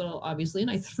a hospital, obviously,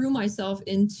 and I threw myself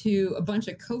into a bunch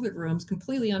of COVID rooms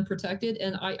completely unprotected,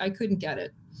 and I couldn't get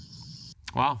it.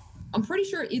 Wow. I'm pretty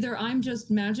sure either I'm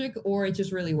just magic or it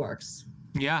just really works.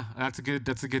 Yeah, that's a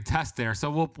good test there.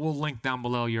 So we'll link down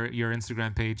below your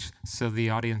Instagram page so the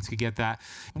audience could get that.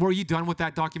 Were you done with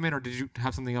that document, or did you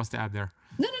have something else to add there?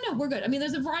 No, we're good. I mean,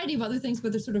 there's a variety of other things,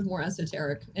 but they're sort of more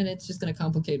esoteric, and it's just going to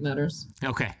complicate matters.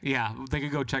 Okay, yeah, they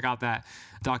could go check out that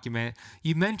document.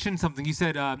 You mentioned something. You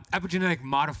said epigenetic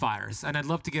modifiers, and I'd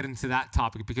love to get into that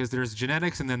topic because there's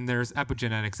genetics and then there's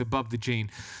epigenetics above the gene.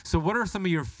 So what are some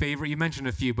of your favorite, you mentioned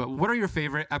a few, but what are your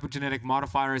favorite epigenetic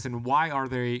modifiers, and why are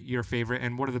they your favorite,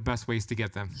 and what are the best ways to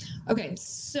get them? Okay,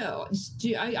 so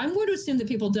I'm going to assume that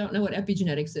people don't know what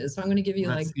epigenetics is, so I'm going to give you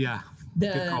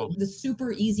the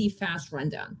super easy, fast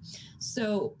rundown.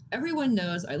 So everyone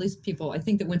knows, at least people I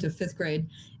think that went to 5th grade,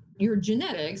 your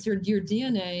genetics, your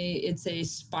DNA, it's a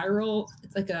spiral,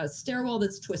 it's like a stairwell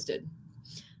that's twisted.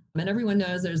 And everyone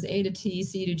knows there's A to T,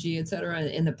 C to G, et cetera.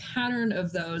 And the pattern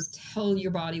of those tell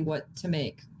your body what to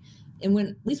make. And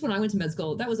at least when I went to med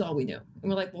school, that was all we knew.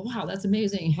 And we're like, well, wow, that's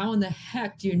amazing. How in the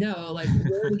heck do you know, like,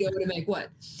 where to go to make what?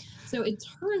 So it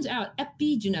turns out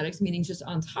epigenetics, meaning just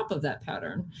on top of that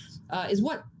pattern, is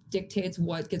what dictates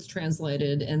what gets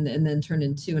translated and then turned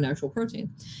into an actual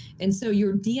protein. And so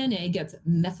your DNA gets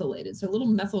methylated. So little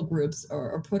methyl groups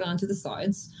are put onto the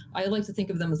sides. I like to think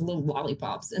of them as little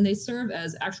lollipops, and they serve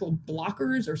as actual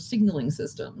blockers or signaling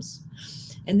systems.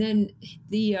 And then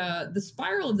the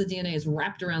spiral of the DNA is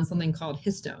wrapped around something called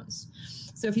histones.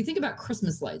 So if you think about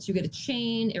Christmas lights, you get a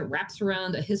chain, it wraps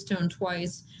around a histone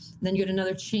twice, then you get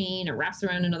another chain, it wraps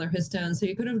around another histone. So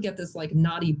you could have get this like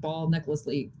knotty ball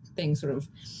necklace-y thing sort of.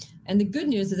 And the good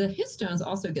news is that histones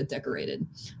also get decorated.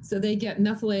 So they get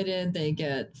methylated, they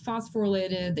get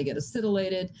phosphorylated, they get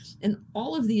acetylated, and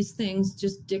all of these things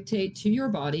just dictate to your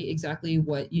body exactly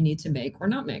what you need to make or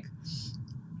not make.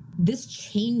 This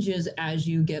changes as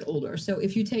you get older. So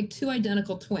if you take 2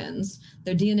 identical twins,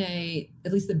 their DNA,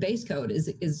 at least the base code,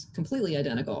 is completely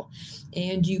identical,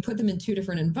 and you put them in 2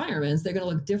 different environments, they're going to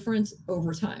look different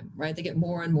over time, right? They get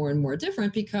more and more and more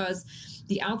different because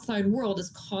the outside world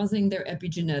is causing their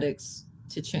epigenetics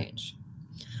to change.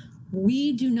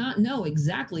 We do not know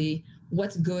exactly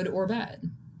what's good or bad.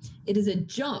 It is a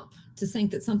jump to think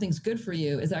that something's good for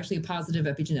you is actually a positive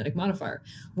epigenetic modifier.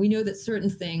 We know that certain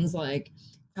things like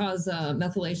cause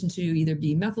methylation to either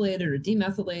be methylated or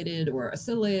demethylated or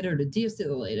acetylated or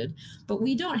deacetylated, but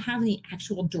we don't have any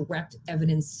actual direct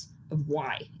evidence of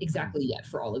why exactly yet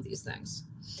for all of these things.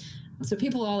 So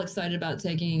people are all excited about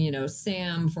taking,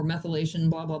 SAM for methylation,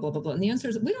 blah, blah, blah, blah, blah. And the answer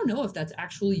is we don't know if that's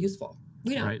actually useful.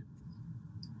 We don't. Right.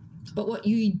 But what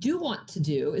you do want to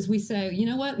do is we say, you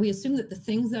know what? We assume that the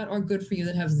things that are good for you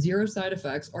that have zero side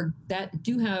effects or that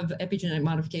do have epigenetic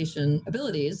modification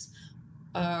abilities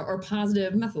are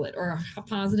positive methylate or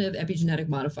positive epigenetic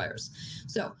modifiers.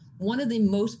 So one of the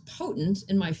most potent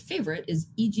and my favorite is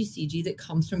EGCG that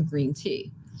comes from green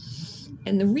tea.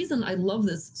 And the reason I love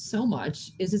this so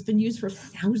much is it's been used for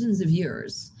thousands of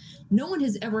years. No one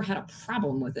has ever had a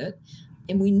problem with it.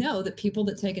 And we know that people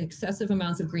that take excessive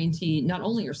amounts of green tea not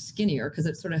only are skinnier, because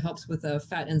it sort of helps with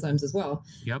fat enzymes as well,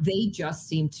 they just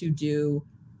seem to do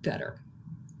better.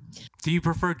 Do you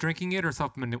prefer drinking it or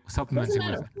supplementing with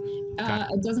it?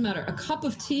 It doesn't matter. A cup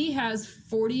of tea has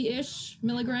 40-ish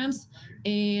milligrams,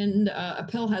 and a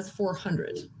pill has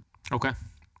 400. Okay.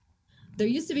 There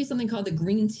used to be something called the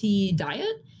green tea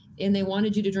diet, and they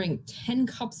wanted you to drink 10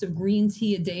 cups of green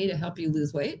tea a day to help you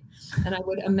lose weight. And I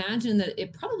would imagine that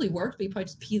it probably worked, but you probably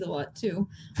just peed a lot too.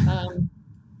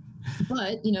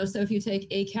 But, so if you take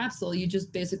a capsule, you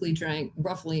just basically drank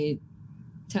roughly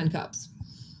 10 cups.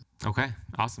 Okay,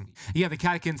 awesome. Yeah, the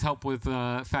catechins help with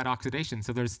fat oxidation,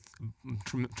 so there's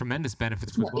tremendous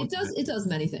benefits for both. It does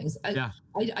many things.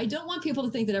 I don't want people to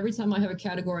think that every time I have a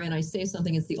category and I say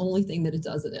something, it's the only thing that it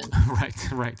does it in.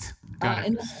 Right. Got it.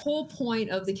 And the whole point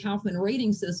of the Kaufmann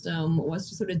rating system was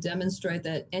to sort of demonstrate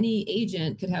that any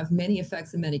agent could have many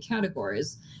effects in many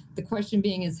categories. The question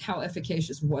being is how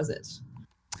efficacious was it?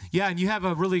 Yeah, and you have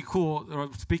a really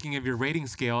cool, speaking of your rating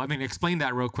scale, explain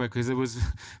that real quick because it was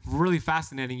really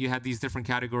fascinating. You had these different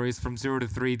categories from 0 to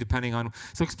 3 depending on,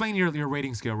 so explain your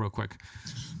rating scale real quick.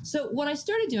 So what I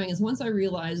started doing is once I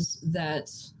realized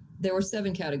that there were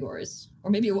 7 categories,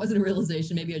 or maybe it wasn't a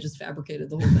realization, maybe I just fabricated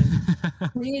the whole thing,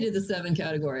 created the 7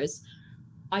 categories.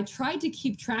 I tried to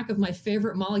keep track of my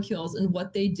favorite molecules and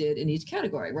what they did in each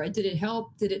category, right? Did it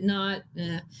help? Did it not?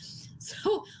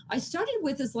 So I started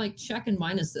with this check and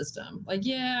minus system.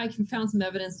 I found some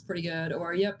evidence, it's pretty good.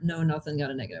 Or, yep, no, nothing,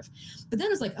 got a negative. But then I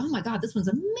was like, oh my God, this one's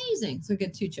amazing. So I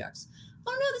get 2 checks.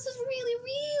 Oh no, this is really,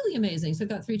 really amazing. So I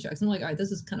got 3 checks. And I'm like, all right,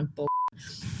 this is kind of bull.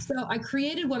 So I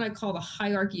created what I call the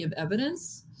hierarchy of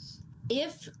evidence.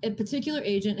 If a particular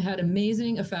agent had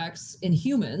amazing effects in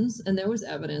humans and there was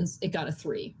evidence, it got a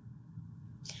 3.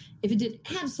 If it did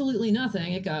absolutely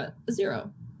nothing, it got a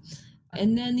 0.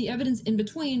 And then the evidence in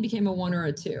between became a 1 or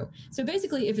a 2. So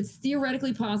basically, if it's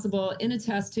theoretically possible in a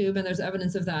test tube and there's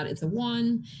evidence of that, it's a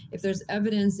 1. If there's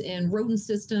evidence in rodent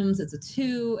systems, it's a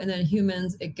 2. And then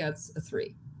humans, it gets a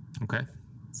 3. Okay.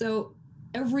 So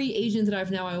every agent that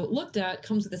I've now looked at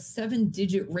comes with a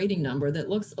 7-digit rating number that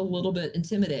looks a little bit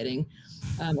intimidating.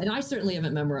 And I certainly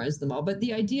haven't memorized them all. But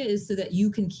the idea is so that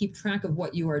you can keep track of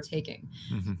what you are taking.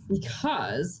 Mm-hmm.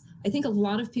 Because I think a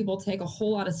lot of people take a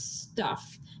whole lot of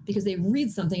stuff because they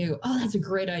read something and go, oh, that's a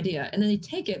great idea. And then they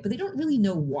take it, but they don't really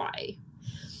know why.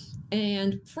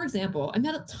 And for example, I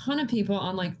met a ton of people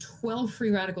on 12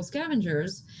 free radical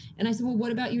scavengers. And I said, well,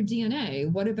 what about your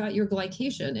DNA? What about your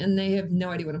glycation? And they have no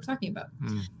idea what I'm talking about.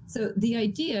 So the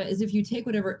idea is if you take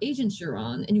whatever agents you're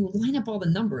on and you line up all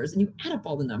the numbers and you add up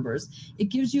all the numbers, it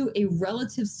gives you a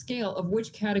relative scale of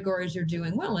which categories you're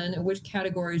doing well in and which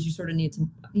categories you sort of need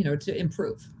to, to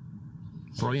improve.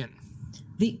 Brilliant.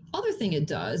 The other thing it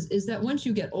does is that once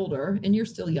you get older, and you're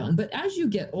still young, but as you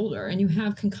get older and you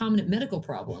have concomitant medical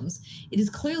problems, it is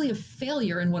clearly a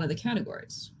failure in one of the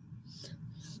categories.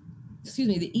 Excuse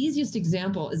me, the easiest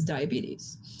example is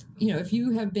diabetes. If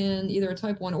you have been either a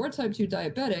type 1 or type 2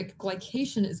 diabetic,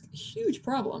 glycation is a huge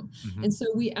problem. Mm-hmm. And so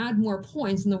we add more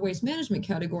points in the waste management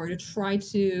category to try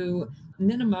to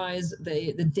minimize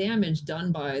the damage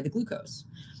done by the glucose.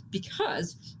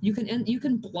 Because you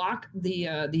can block the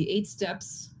 8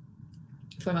 steps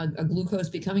from a glucose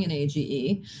becoming an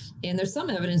AGE, and there's some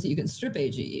evidence that you can strip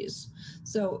AGEs.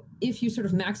 So if you sort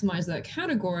of maximize that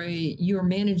category, you're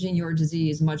managing your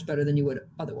disease much better than you would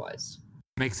otherwise.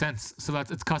 Makes sense. So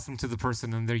it's custom to the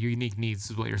person and their unique needs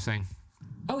is what you're saying.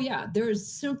 Oh yeah, there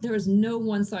is no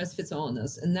one size fits all in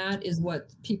this, and that is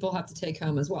what people have to take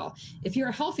home as well. If you're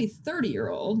a healthy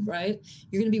 30-year-old, right,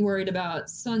 you're going to be worried about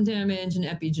sun damage and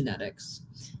epigenetics.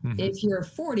 Mm-hmm. If you're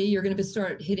 40, you're going to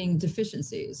start hitting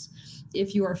deficiencies.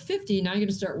 If you are 50, now you're going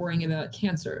to start worrying about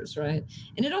cancers, right?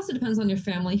 And it also depends on your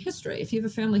family history. If you have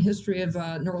a family history of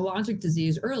neurologic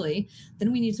disease early,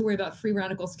 then we need to worry about free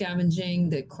radical scavenging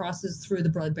that crosses through the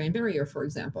blood-brain barrier, for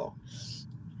example.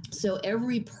 So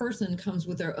every person comes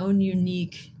with their own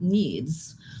unique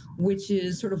needs, which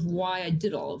is sort of why I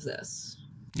did all of this.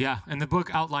 Yeah, and the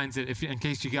book outlines it. If in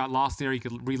case you got lost there, you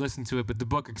could re-listen to it. But the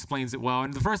book explains it well.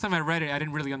 And the first time I read it, I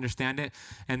didn't really understand it.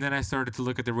 And then I started to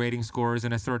look at the rating scores,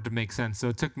 and it started to make sense. So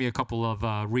it took me a couple of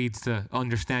reads to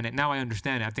understand it. Now I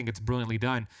understand it. I think it's brilliantly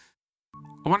done.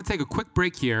 I want to take a quick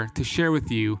break here to share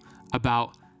with you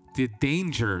about the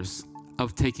dangers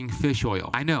of taking fish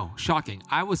oil. I know, shocking.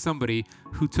 I was somebody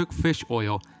who took fish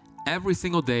oil every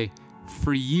single day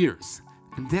for years.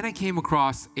 And then I came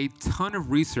across a ton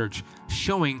of research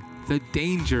showing the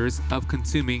dangers of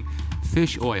consuming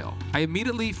fish oil. I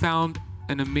immediately found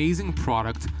an amazing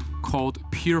product called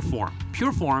Pureform.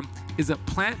 Pureform is a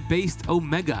plant-based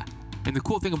omega. And the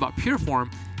cool thing about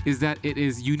Pureform is that it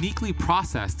is uniquely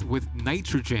processed with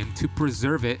nitrogen to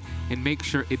preserve it and make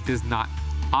sure it does not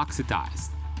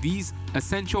oxidize. These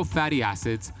essential fatty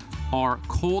acids are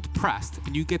cold pressed,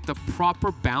 and you get the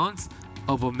proper balance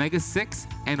of omega-6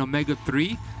 and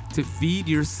omega-3 to feed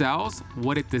your cells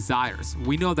what it desires.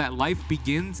 We know that life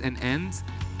begins and ends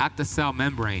at the cell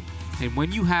membrane. And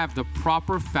when you have the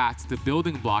proper fats, the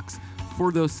building blocks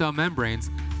for those cell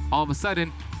membranes, all of a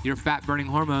sudden, your fat-burning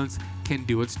hormones can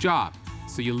do its job.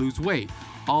 So you lose weight.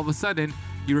 All of a sudden,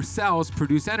 your cells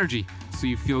produce energy, so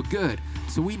you feel good.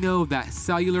 So we know that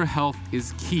cellular health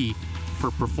is key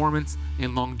for performance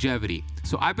and longevity.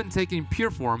 So I've been taking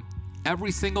Pureform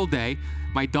every single day.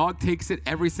 My dog takes it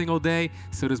every single day.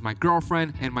 So does my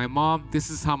girlfriend and my mom. This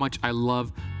is how much I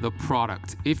love the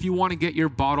product. If you want to get your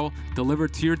bottle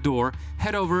delivered to your door,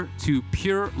 head over to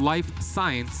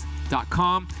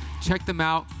purelifescience.com. Check them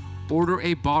out. Order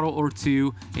a bottle or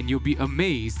two, and you'll be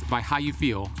amazed by how you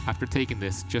feel after taking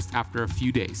this just after a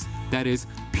few days. That is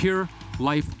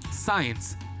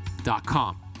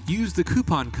purelifescience.com. Use the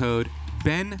coupon code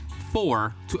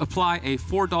BEN4 to apply a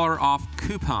 $4 off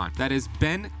coupon. That is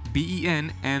BEN,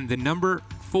 B-E-N, and the number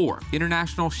 4.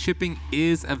 International shipping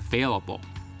is available.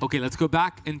 Okay, let's go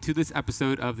back into this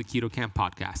episode of the Keto Camp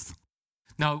podcast.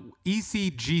 Now,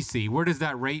 ECGC, where does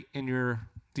that rate in your...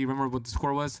 Do you remember what the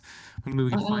score was? Maybe we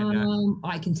can find that.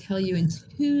 I can tell you in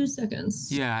 2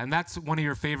 seconds. Yeah, and that's one of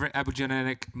your favorite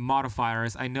epigenetic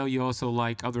modifiers. I know you also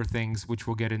like other things, which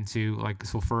we'll get into, like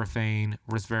sulforaphane,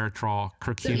 resveratrol,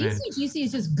 curcumin. So ECGC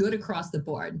is just good across the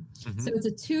board. Mm-hmm. So it's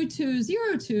a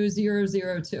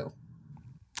 2202002.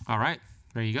 All right,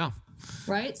 there you go.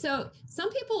 Right? So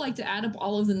some people like to add up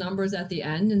all of the numbers at the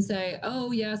end and say,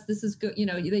 oh, yes, this is good. You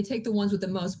know, they take the ones with the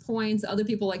most points. Other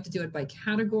people like to do it by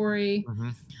category. Mm-hmm.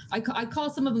 I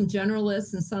call some of them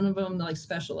generalists and some of them like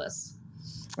specialists,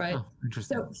 right? Oh,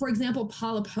 interesting. So, for example,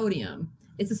 polypodium,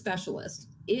 it's a specialist.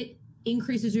 It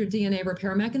increases your DNA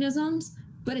repair mechanisms,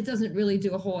 but it doesn't really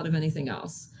do a whole lot of anything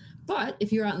else. But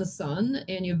if you're out in the sun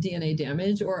and you have DNA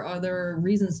damage or other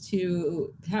reasons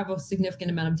to have a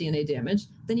significant amount of DNA damage,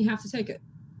 then you have to take it.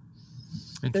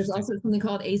 There's also something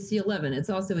called AC11. It's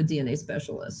also a DNA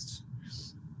specialist.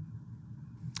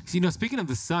 So, you know, speaking of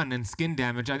the sun and skin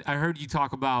damage, I heard you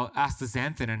talk about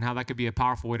astaxanthin and how that could be a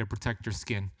powerful way to protect your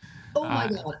skin. Oh, my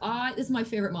God. This is my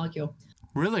favorite molecule.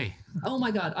 Really? Oh, my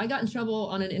God. I got in trouble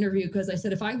on an interview because I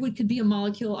said if I could be a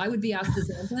molecule, I would be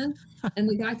astaxanthin. And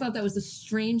the guy thought that was the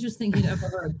strangest thing he'd ever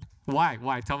heard.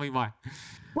 Why? Tell me why.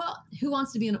 Well, who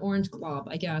wants to be an orange glob,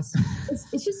 I guess? It's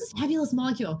just this fabulous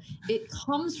molecule. It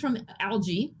comes from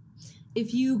algae.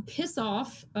 If you piss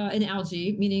off an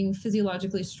algae, meaning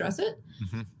physiologically stress it,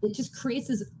 mm-hmm. It just creates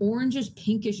this orangish,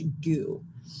 pinkish goo,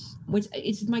 which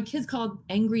my kids call it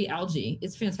angry algae.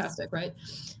 It's fantastic, right?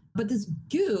 But this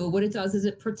goo, what it does is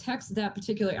it protects that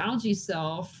particular algae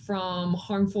cell from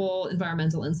harmful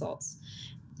environmental insults.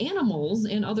 Animals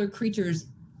and other creatures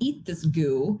eat this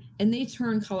goo and they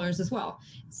turn colors as well.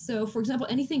 So, for example,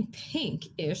 anything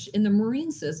pink-ish in the marine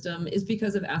system is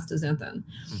because of astaxanthin.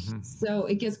 Mm-hmm. So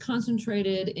it gets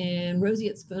concentrated in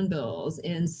roseate spoonbills,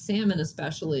 in salmon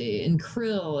especially, in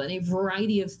krill, and a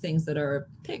variety of things that are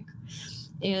pink.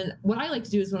 And what I like to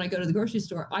do is when I go to the grocery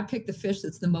store, I pick the fish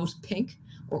that's the most pink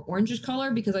or orangish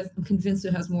color because I'm convinced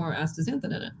it has more astaxanthin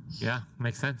in it. Yeah,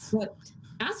 makes sense. But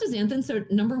astaxanthin, so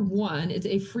number one, it's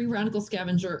a free radical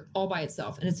scavenger all by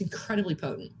itself, and it's incredibly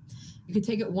potent. You can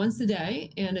take it once a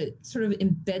day, and it sort of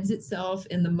embeds itself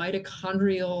in the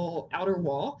mitochondrial outer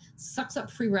wall, sucks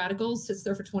up free radicals, sits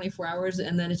there for 24 hours,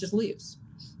 and then it just leaves.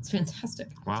 It's fantastic.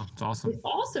 Wow, it's awesome. It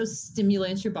also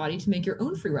stimulates your body to make your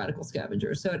own free radical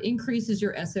scavengers. So it increases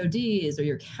your SODs or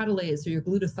your catalase or your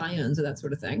glutathiones or that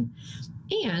sort of thing.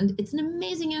 And it's an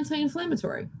amazing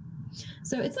anti-inflammatory.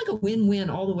 So it's like a win-win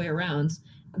all the way around.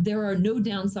 There are no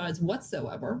downsides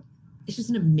whatsoever. It's just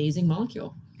an amazing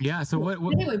molecule. Yeah. So what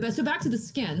Anyway, but so back to the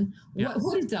skin. Yeah.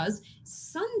 What it does,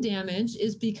 sun damage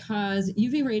is because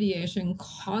UV radiation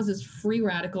causes free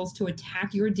radicals to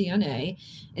attack your DNA,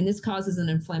 and this causes an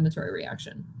inflammatory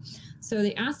reaction. So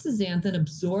the astaxanthin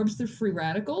absorbs the free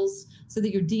radicals so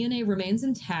that your DNA remains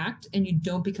intact and you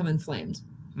don't become inflamed.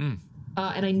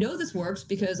 And I know this works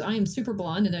because I am super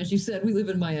blonde, and as you said, we live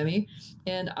in Miami,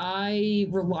 and I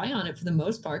rely on it for the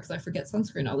most part because I forget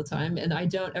sunscreen all the time, and I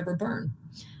don't ever burn.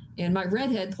 And my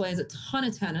redhead plays a ton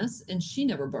of tennis, and she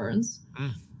never burns.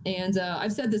 And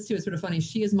I've said this too, it's sort of funny.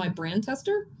 She is my brand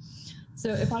tester. So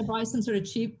if I buy some sort of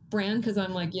cheap brand because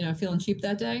I'm like, feeling cheap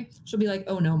that day, she'll be like,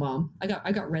 "Oh no, mom, I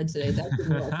got red today. That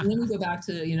didn't work." And then we go back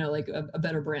to like a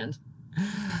better brand.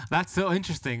 That's so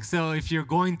interesting. So if you're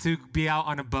going to be out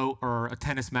on a boat or a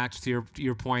tennis match, to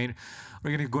your point,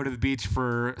 we're going to go to the beach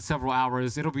for several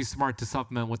hours, it'll be smart to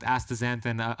supplement with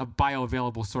astaxanthin, a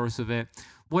bioavailable source of it.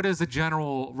 What is a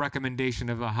general recommendation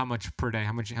of how much per day?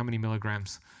 How many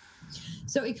milligrams?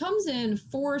 So it comes in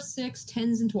 4, 6,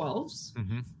 10s, and 12s.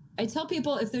 I tell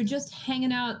people if they're just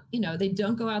hanging out, they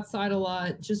don't go outside a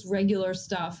lot, just regular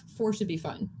stuff, 4 should be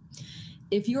fine.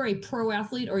 If you're a pro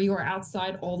athlete or you are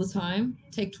outside all the time,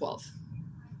 take 12.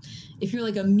 If you're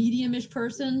like a medium-ish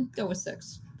person, go with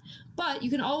 6. But you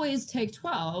can always take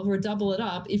 12 or double it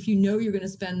up if you know you're going to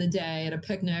spend the day at a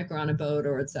picnic or on a boat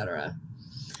or etc.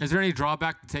 Is there any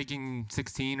drawback to taking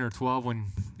 16 or 12 when?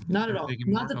 Not at all.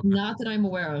 Not that I'm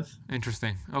aware of.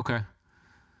 Interesting. Okay.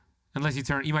 Unless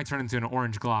you might turn into an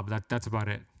orange glob. That's about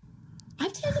it.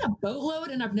 I've taken a boatload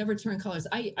and I've never turned colors.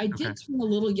 I did turn a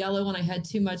little yellow when I had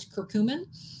too much curcumin.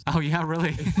 Oh yeah,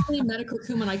 really? Only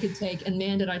metacurcumin I could take, and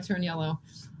man, did I turn yellow.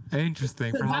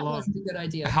 Interesting. For how long? That wasn't a good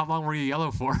idea. How long were you yellow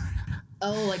for?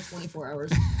 Oh, like 24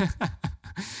 hours.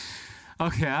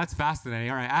 Okay, that's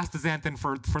fascinating. All right, astaxanthin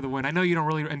for the win. I know you don't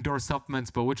really endorse supplements,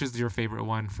 but which is your favorite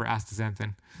one for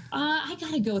astaxanthin? I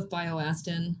gotta go with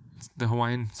BioAstin. The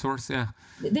Hawaiian source, yeah.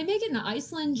 They make it in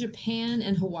Iceland, Japan,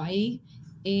 and Hawaii.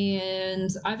 And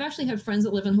I've actually had friends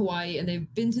that live in Hawaii, and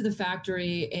they've been to the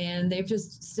factory, and they've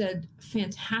just said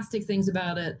fantastic things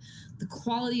about it. The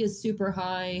quality is super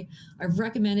high. I've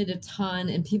recommended a ton,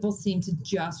 and people seem to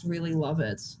just really love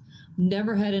it.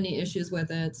 Never had any issues with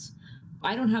it.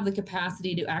 I don't have the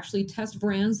capacity to actually test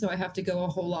brands, so I have to go a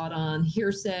whole lot on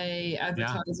hearsay,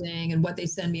 advertising, and what they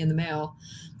send me in the mail.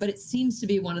 But it seems to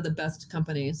be one of the best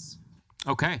companies.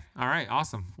 Okay. All right.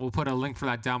 Awesome. We'll put a link for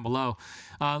that down below.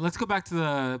 Let's go back to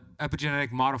the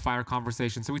epigenetic modifier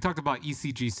conversation. So we talked about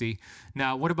ECGC.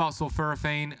 Now, what about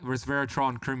sulforaphane, resveratrol,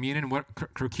 and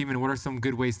curcumin? What are some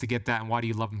good ways to get that, and why do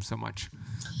you love them so much?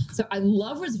 So I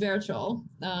love resveratrol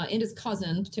and its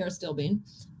cousin, pterostilbene.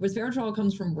 Resveratrol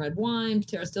comes from red wine.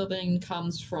 Pterostilbene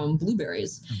comes from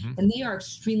blueberries. And they are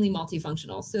extremely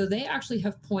multifunctional. So they actually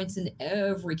have points in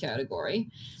every category.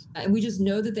 And we just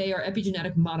know that they are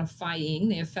epigenetic modifying.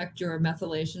 They affect your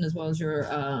methylation as well as your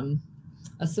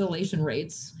acylation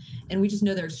rates. And we just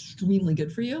know they're extremely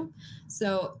good for you.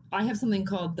 So I have something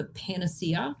called the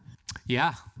panacea.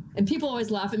 Yeah. And people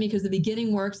always laugh at me because the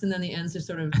beginning works and then the ends just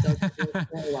sort of don't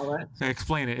very well, right?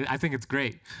 Explain it. I think it's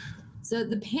great. So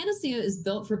the panacea is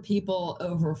built for people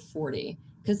over 40.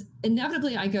 Because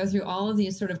inevitably I go through all of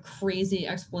these sort of crazy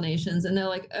explanations and they're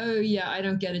like, "Oh yeah, I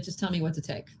don't get it. Just tell me what to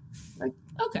take." Like,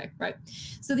 okay, right.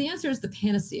 So the answer is the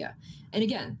panacea. And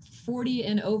again, 40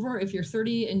 and over, if you're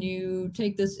 30 and you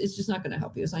take this, it's just not going to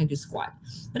help you. It's not going to do squat.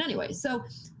 But anyway, so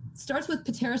it starts with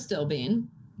pterostilbene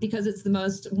because it's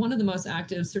one of the most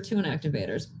active sirtuin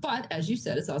activators. But as you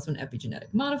said, it's also an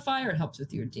epigenetic modifier. It helps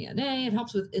with your DNA. It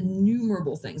helps with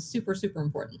innumerable things. Super, super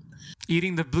important.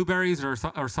 Eating the blueberries or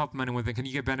supplementing with it, can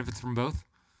you get benefits from both?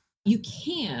 You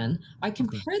can. I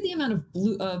compared the amount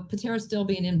of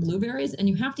pterostilbene in blueberries, and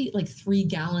you have to eat like 3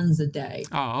 gallons a day.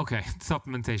 Oh, okay.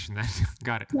 Supplementation then.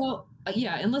 Got it. Well,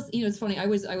 yeah. Unless it's funny. I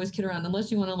was kidding around.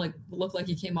 Unless you want to look like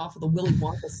you came off of the Willy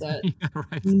Wonka set, yeah,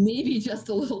 right. Maybe just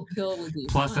a little pill would be.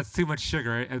 Plus, fine. That's too much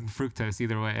sugar and fructose.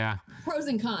 Either way, yeah. Pros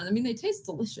and cons. I mean, they taste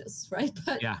delicious, right?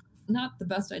 But not the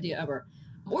best idea ever.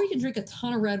 Or you can drink a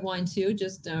ton of red wine too.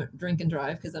 Just don't drink and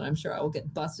drive, because then I'm sure I will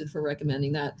get busted for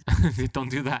recommending that.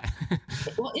 Don't do that.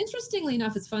 Well, interestingly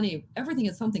enough, it's funny. Everything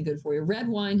is something good for you. Red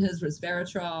wine has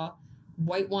resveratrol.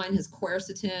 White wine has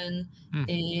quercetin.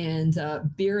 And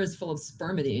beer is full of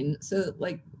spermidine. So,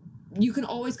 you can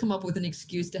always come up with an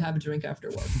excuse to have a drink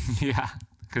after work. Yeah.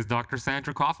 Because Dr.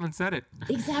 Sandra Kaufmann said it.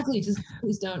 Exactly. Just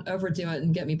please don't overdo it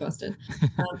and get me busted.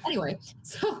 Anyway,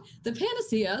 so the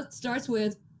panacea starts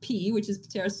with P, which is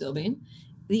pterostilbene.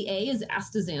 The A is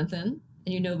astaxanthin, and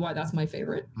you know why that's my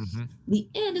favorite. The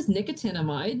N is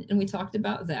nicotinamide, and we talked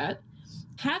about that.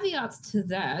 Caveats to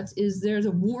that is there's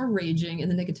a war raging in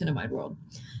the nicotinamide world.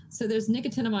 So there's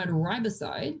nicotinamide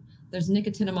riboside, there's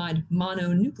nicotinamide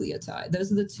mononucleotide.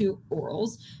 Those are the two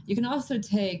orals. You can also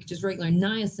take just regular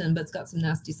niacin, but it's got some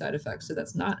nasty side effects, so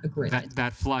that's not a great idea.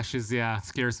 That flush is,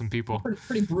 scares some people.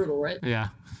 Pretty brutal, right? Yeah.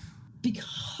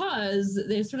 Because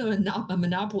there's sort of a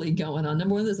monopoly going on.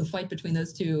 Number one, there's a fight between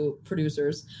those two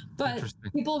producers. But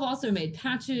people have also made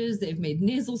patches, they've made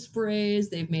nasal sprays,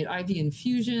 they've made IV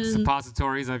infusions.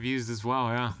 Suppositories I've used as well,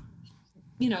 yeah.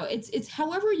 It's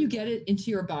however you get it into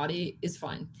your body is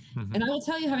fine. Mm-hmm. And I will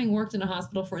tell you, having worked in a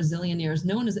hospital for a zillion years,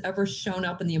 no one has ever shown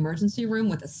up in the emergency room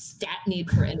with a stat need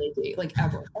for NAD, like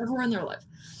ever in their life.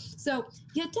 So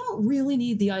you don't really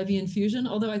need the IV infusion,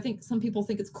 although I think some people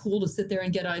think it's cool to sit there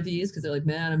and get IVs because they're like,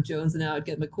 man, I'm jonesing out,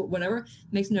 get my whatever.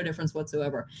 Makes no difference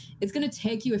whatsoever. It's going to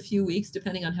take you a few weeks,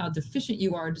 depending on how deficient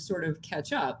you are, to sort of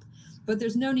catch up. But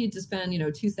there's no need to spend,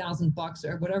 $2,000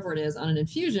 or whatever it is on an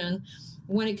infusion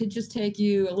when it could just take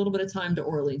you a little bit of time to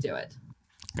orally do it.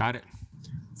 Got it.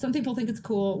 Some people think it's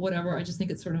cool, whatever. I just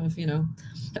think it's sort of,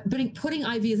 putting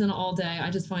IVs in all day, I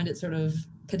just find it sort of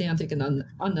pedantic and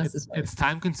unnecessary. It's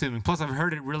time consuming. Plus, I've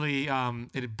heard it really,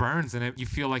 it burns and you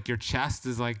feel like your chest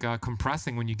is like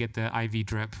compressing when you get the IV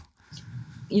drip.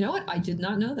 You know what? I did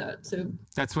not know that. So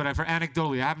that's what I've heard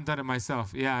anecdotally. I haven't done it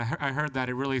myself. Yeah, I heard that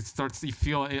it really starts. You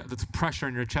feel the pressure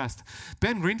in your chest.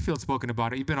 Ben Greenfield's spoken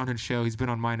about it. You've been on his show. He's been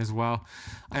on mine as well,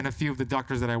 and a few of the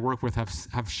doctors that I work with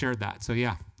have shared that. So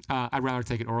yeah, I'd rather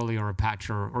take it orally or a patch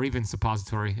or even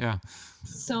suppository. Yeah.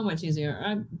 So much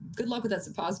easier. Good luck with that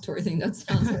suppository thing. That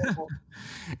sounds horrible.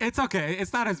 It's okay.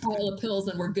 It's not as pile of pills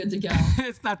and we're good to go.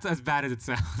 It's not as bad as it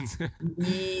sounds.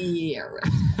 Yeah,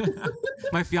 right.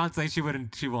 My fiance, she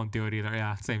won't do it either.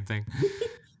 Yeah, same thing.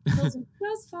 That's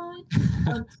fine.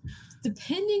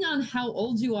 Depending on how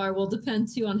old you are, will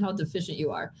depend too on how deficient you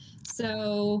are.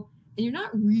 So, and you're not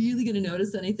really going to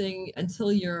notice anything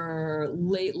until your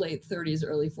late 30s,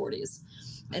 early 40s,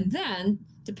 and then,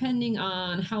 depending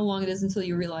on how long it is until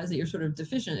you realize that you're sort of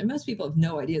deficient. And most people have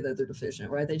no idea that they're deficient,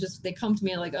 right? They come to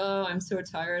me like, oh, I'm so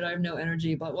tired, I have no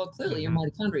energy. But well, clearly your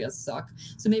mitochondria suck.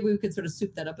 So maybe we could sort of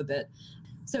soup that up a bit.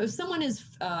 So if someone is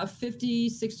 50,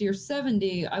 60, or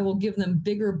 70, I will give them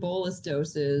bigger bolus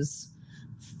doses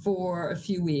for a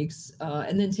few weeks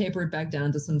and then taper it back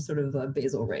down to some sort of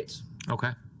basal rate. Okay.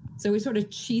 So we sort of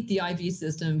cheat the IV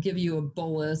system, give you a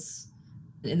bolus,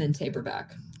 and then taper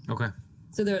back. Okay.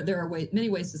 So there are many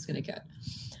ways to skin a cat.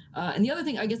 And the other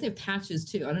thing, I guess they have patches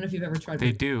too. I don't know if you've ever tried.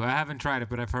 They do. I haven't tried it,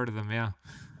 but I've heard of them, yeah.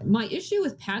 My issue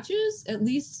with patches, at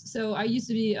least, so I used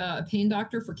to be a pain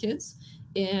doctor for kids,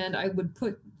 and I would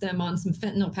put them on some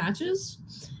fentanyl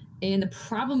patches. And the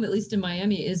problem, at least in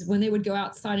Miami, is when they would go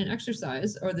outside and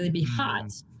exercise or they'd be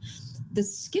hot, the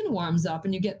skin warms up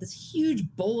and you get this huge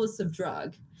bolus of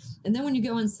drug. And then when you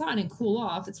go inside and cool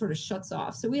off, it sort of shuts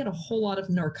off. So we had a whole lot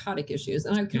of narcotic issues.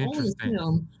 And I can only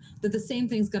assume that the same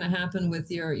thing's going to happen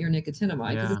with your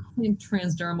nicotinamide because it's the same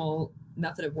transdermal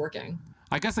method of working.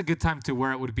 I guess a good time to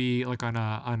wear it would be like on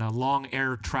a long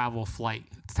air travel flight.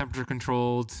 It's temperature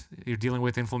controlled. You're dealing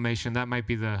with inflammation. That might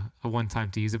be a one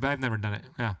time to use it, but I've never done it.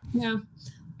 Yeah. Yeah.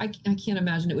 I can't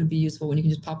imagine it would be useful when you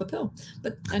can just pop a pill.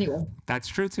 But anyway. That's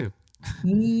true too.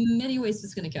 Many ways to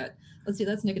skin a cat. Let's see,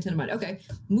 that's nicotinamide. Okay,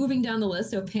 moving down the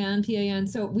list. So PAN, PAN.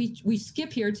 So we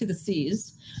skip here to the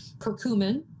C's.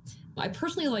 Curcumin. I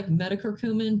personally like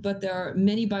metacurcumin, but there are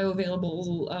many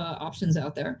bioavailable options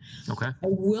out there. Okay. I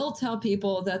will tell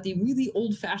people that the really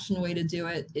old-fashioned way to do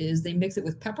it is they mix it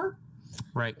with pepper.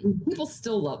 Right. People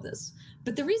still love this.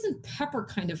 But the reason pepper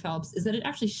kind of helps is that it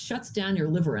actually shuts down your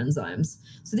liver enzymes.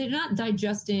 So they're not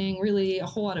digesting really a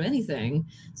whole lot of anything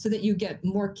so that you get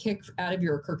more kick out of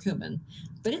your curcumin.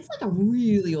 But it's like a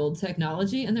really old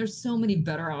technology, and there's so many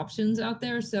better options out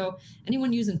there. So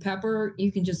anyone using pepper,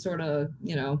 you can just sort of,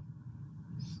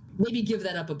 maybe give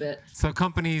that up a bit. So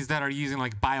companies that are using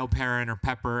like bioperine or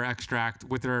pepper extract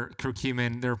with their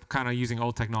curcumin, they're kind of using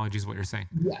old technology is what you're saying?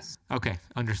 Yes. Okay,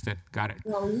 understood. Got it.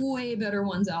 There are way better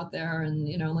ones out there, and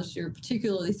unless you're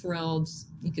particularly thrilled,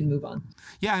 you can move on.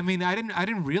 Yeah, I mean, I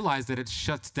didn't realize that it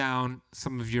shuts down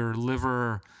some of your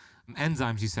liver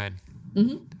enzymes, you said.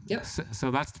 Mm-hmm. Yep.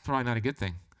 So that's probably not a good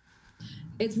thing.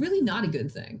 It's really not a good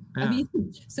thing. Yeah. I mean,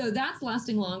 so that's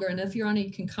lasting longer. And if you're on any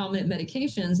concomitant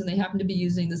medications and they happen to be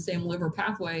using the same liver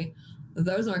pathway,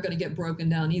 those aren't going to get broken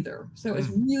down either. So it's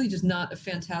really just not a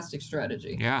fantastic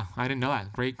strategy. Yeah, I didn't know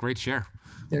that. Great share.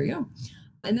 There you go.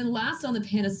 And then last on the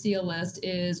panacea list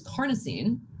is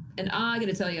carnosine. And I got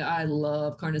to tell you, I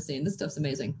love carnosine. This stuff's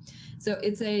amazing. So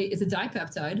it's a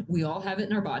dipeptide. We all have it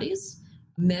in our bodies.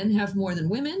 Men have more than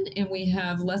women, and we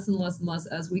have less and less and less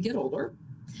as we get older.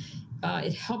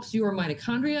 It helps your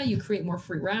mitochondria. You create more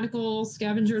free radical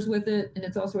scavengers with it, and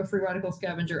it's also a free radical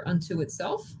scavenger unto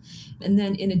itself. And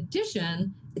then in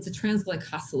addition, it's a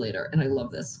transglycosylator, and I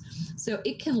love this. So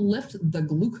it can lift the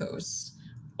glucose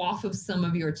off of some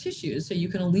of your tissues so you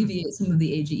can alleviate some of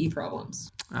the AGE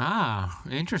problems. Ah,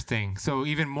 interesting. So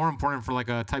even more important for like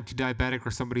a type 2 diabetic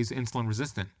or somebody who's insulin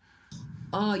resistant.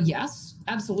 Yes,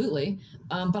 absolutely.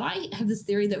 But I have this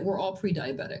theory that we're all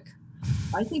pre-diabetic.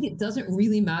 I think it doesn't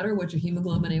really matter what your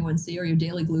hemoglobin A1C or your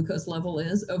daily glucose level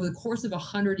is. Over the course of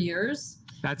 100 years,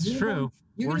 That's true.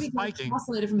 You're We're going to be spiking.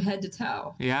 glycosylated from head to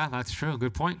toe. Yeah, that's true.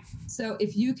 Good point. So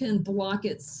if you can block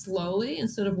it slowly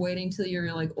instead of waiting till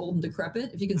you're like old and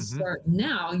decrepit, if you can start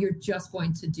now, you're just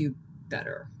going to do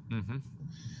better.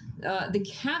 The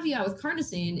caveat with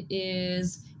carnosine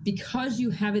is because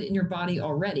you have it in your body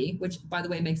already, which by the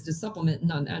way makes it a supplement,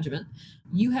 not an adjuvant,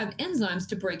 you have enzymes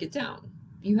to break it down.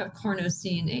 You have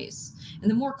carnosinase.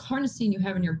 And the more carnosine you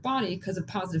have in your body, because of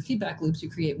positive feedback loops, you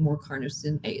create more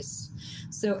carnosinase.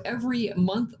 So every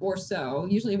month or so,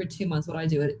 usually every 2 months, what I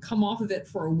do, come off of it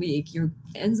for a week, your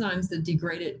enzymes that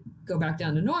degrade it go back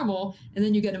down to normal, and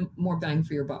then you get a more bang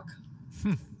for your buck.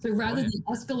 So rather than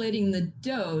escalating the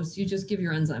dose, you just give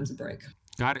your enzymes a break.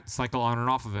 Got it. Cycle on and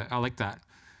off of it. I like that.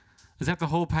 Is that the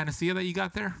whole panacea that you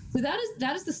got there? So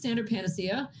that is the standard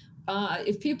panacea.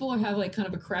 If people have like kind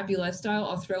of a crappy lifestyle,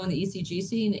 I'll throw in the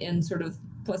ECG and sort of,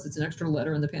 plus it's an extra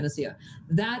letter in the panacea.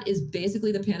 That is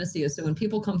basically the panacea. So when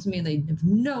people come to me and they have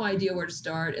no idea where to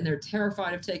start and they're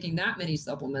terrified of taking that many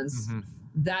supplements,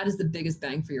 that is the biggest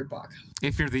bang for your buck.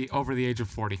 If you're over the age of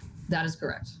 40. That is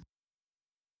correct.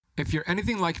 If you're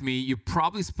anything like me, you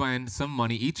probably spend some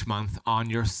money each month on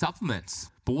your supplements.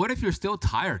 But what if you're still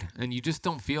tired and you just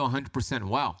don't feel 100%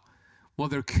 well? Well,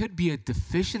 there could be a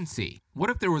deficiency. What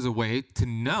if there was a way to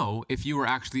know if you were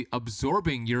actually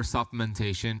absorbing your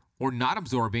supplementation or not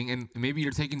absorbing, and maybe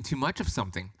you're taking too much of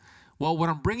something? Well, what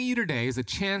I'm bringing you today is a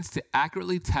chance to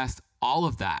accurately test all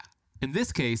of that. In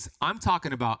this case, I'm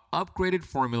talking about upgraded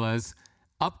formulas,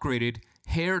 upgraded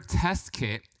hair test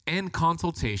kit, and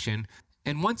consultation.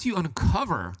 And once you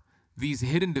uncover these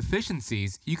hidden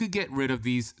deficiencies, you could get rid of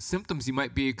these symptoms you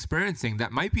might be experiencing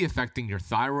that might be affecting your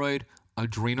thyroid,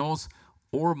 adrenals,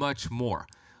 or much more.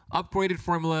 Upgraded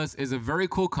Formulas is a very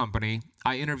cool company.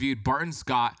 I interviewed Barton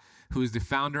Scott, who is the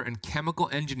founder and chemical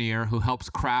engineer who helps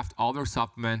craft all their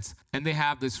supplements, and they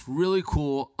have this really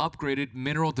cool upgraded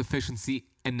mineral deficiency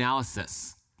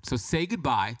analysis. So say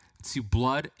goodbye to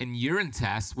blood and urine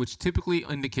tests, which typically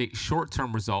indicate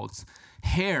short-term results.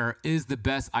 Hair is the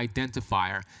best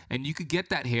identifier, and you could get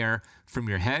that hair from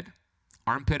your head,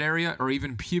 armpit area, or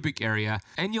even pubic area,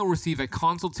 and you'll receive a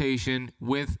consultation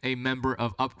with a member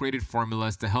of Upgraded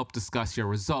Formulas to help discuss your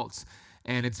results.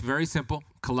 And it's very simple.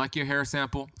 Collect your hair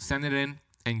sample, send it in,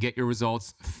 and get your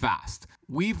results fast.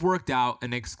 We've worked out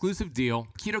an exclusive deal,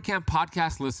 Keto Camp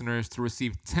podcast listeners, to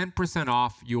receive 10%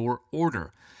 off your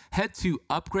order. Head to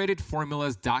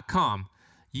upgradedformulas.com,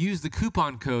 use the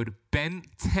coupon code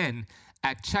BEN10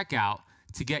 at checkout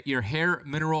to get your hair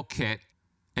mineral kit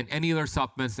and any other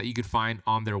supplements that you could find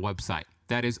on their website.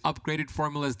 That is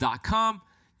upgradedformulas.com.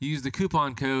 Use the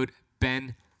coupon code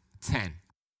BEN10.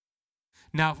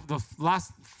 Now, the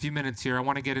last few minutes here, I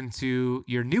want to get into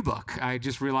your new book. I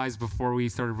just realized before we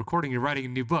started recording, you're writing a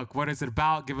new book. What is it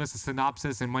about? Give us a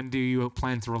synopsis, and when do you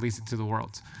plan to release it to the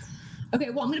world?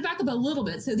 Okay, well, I'm going to back up a little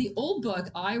bit. So the old book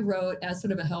I wrote as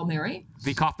sort of a Hail Mary.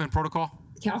 The Kaufmann Protocol?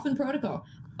 Kaufmann Protocol.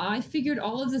 I figured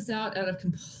all of this out of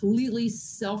completely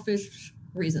selfish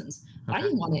reasons. Okay. I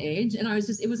didn't want to age, and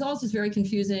it was all just very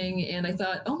confusing, and I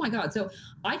thought, oh my God. So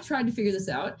I tried to figure this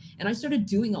out, and I started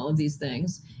doing all of these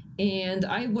things, and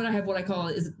what I call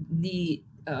is the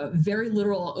very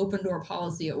literal open door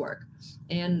policy at work.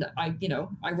 And I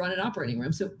run an operating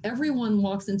room. So everyone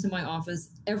walks into my office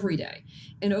every day.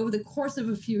 And over the course of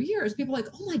a few years, people are like,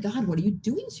 oh my God, what are you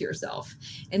doing to yourself?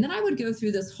 And then I would go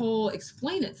through this whole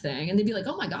explain it thing, and they'd be like,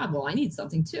 oh my God, well, I need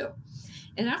something too.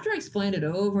 And after I explained it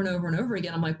over and over and over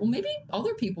again, I'm like, well, maybe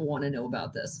other people want to know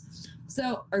about this.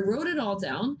 So I wrote it all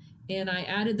down, and I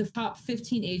added the top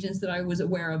 15 agents that I was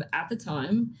aware of at the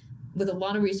time, with a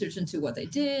lot of research into what they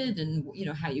did and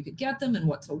how you could get them and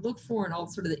what to look for and all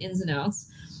sort of the ins and outs.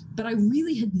 But I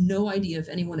really had no idea if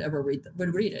anyone ever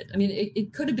would read it. I mean,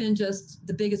 it could have been just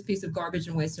the biggest piece of garbage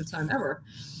and waste of time ever.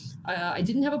 I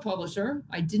didn't have a publisher.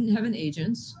 I didn't have an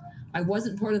agent. I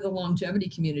wasn't part of the longevity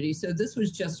community. So this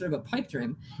was just sort of a pipe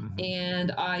dream. Mm-hmm.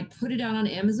 And I put it out on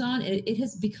Amazon, and it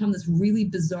has become this really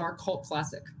bizarre cult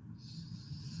classic.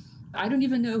 I don't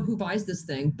even know who buys this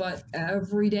thing, but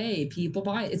every day people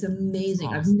buy it. It's amazing.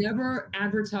 Awesome. I've never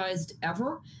advertised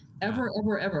ever.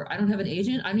 ever. I don't have an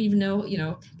agent. I don't even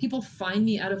know, people find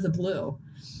me out of the blue.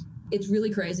 It's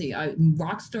really crazy.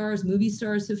 Rock stars, movie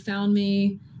stars have found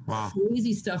me. Wow.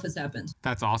 Crazy stuff has happened.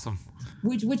 That's awesome.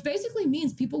 Which basically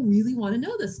means people really want to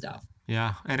know this stuff.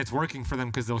 Yeah, and it's working for them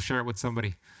because they'll share it with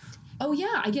somebody. Oh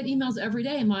yeah, I get emails every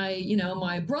day.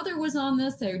 My brother was on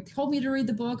this. They told me to read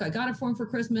the book. I got it for him for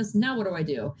Christmas. Now what do I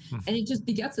do? And it just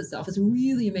begets itself. It's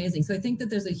really amazing. So I think that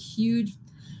there's a huge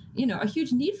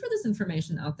need for this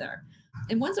information out there.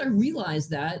 And once I realize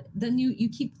that, then you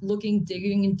keep looking,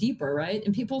 digging in deeper, right?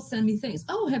 And people send me things.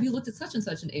 Oh, have you looked at such and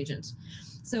such an agent?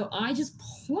 So I just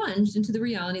plunged into the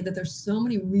reality that there's so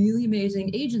many really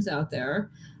amazing agents out there.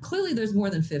 Clearly, there's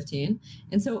more than 15.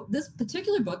 And so this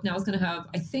particular book now is going to have,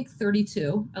 I think,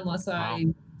 32, unless I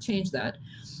change that.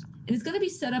 And it's going to be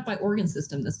set up by organ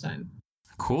system this time.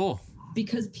 Cool.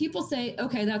 Because people say,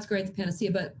 okay, that's great, the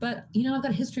panacea, but I've got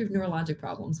a history of neurologic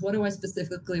problems. What do I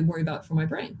specifically worry about for my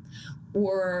brain?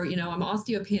 Or, I'm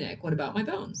osteopenic. What about my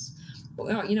bones?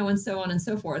 And so on and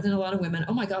so forth. And a lot of women,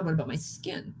 oh my God, what about my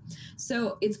skin?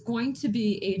 So it's going to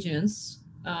be agents.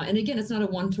 And again, it's not a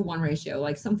 1-to-1 ratio.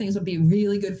 Like some things will be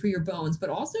really good for your bones, but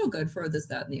also good for this,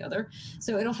 that, and the other.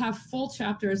 So it'll have full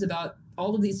chapters about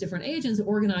all of these different agents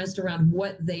organized around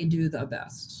what they do the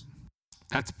best.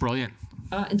 That's brilliant.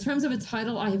 In terms of a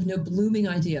title, I have no blooming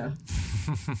idea.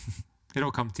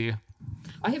 It'll come to you.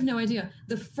 I have no idea.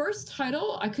 The first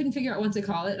title, I couldn't figure out what to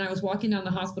call it. And I was walking down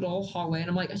the hospital hallway and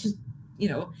I'm like,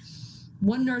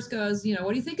 one nurse goes,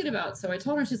 what are you thinking about? So I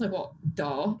told her, she's like, well,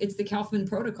 duh, it's the Kaufmann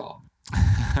protocol.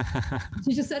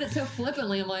 She just said it so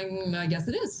flippantly. I'm like, I guess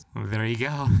it is. Well, there you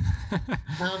go.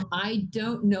 I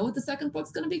don't know what the second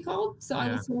book's going to be called. So I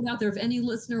will throw it out there. If any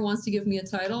listener wants to give me a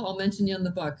title, I'll mention you in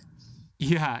the book.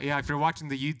 Yeah. If you're watching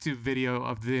the YouTube video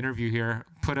of the interview here,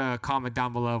 put a comment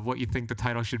down below of what you think the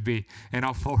title should be, and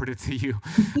I'll forward it to you.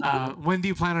 When do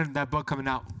you plan on that book coming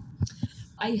out?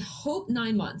 I hope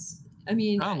 9 months. I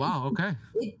mean, oh, wow. Okay.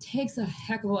 It takes a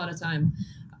heck of a lot of time.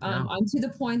 I'm to the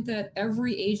point that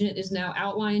every agent is now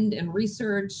outlined and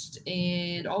researched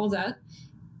and all of that,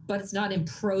 but it's not in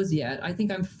prose yet. I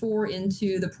think I'm 4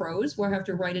 into the prose where I have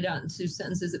to write it out into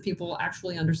sentences that people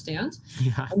actually understand.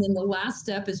 Yeah. And then the last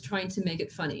step is trying to make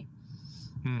it funny.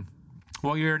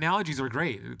 Well, your analogies are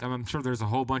great. I'm sure there's a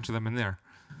whole bunch of them in there.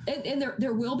 And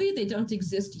there will be. They don't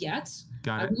exist yet.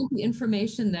 Got it. I want the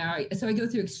information there. So I go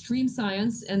through extreme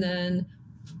science and then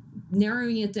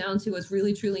narrowing it down to what's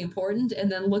really, truly important,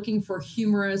 and then looking for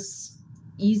humorous,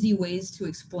 easy ways to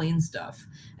explain stuff.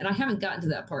 And I haven't gotten to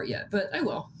that part yet, but I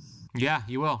will. Yeah,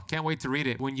 you will. Can't wait to read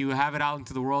it. When you have it out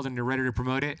into the world and you're ready to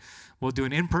promote it, we'll do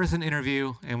an in-person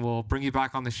interview and we'll bring you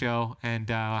back on the show and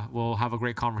we'll have a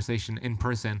great conversation in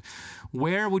person.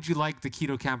 Where would you like the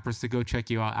Keto Campers to go check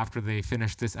you out after they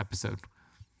finish this episode?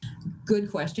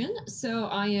 Good question. So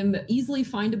I am easily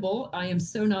findable. I am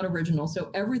so not original.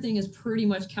 So everything is pretty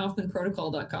much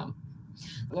KaufmannProtocol.com.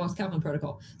 Well, it's Kaufmann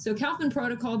Protocol. So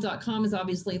KaufmannProtocol.com is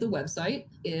obviously the website.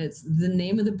 It's the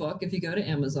name of the book if you go to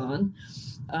Amazon.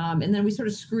 And then we sort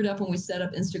of screwed up when we set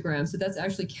up Instagram. So that's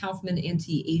actually Kaufmann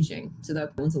Anti-Aging. So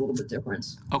that one's a little bit different.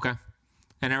 Okay.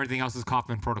 And everything else is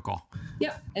Kaufmann Protocol.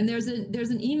 Yep. And there's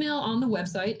an email on the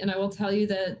website. And I will tell you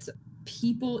that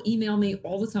people email me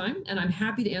all the time, and I'm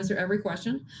happy to answer every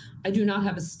question. I do not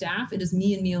have a staff. It is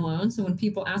me and me alone. So when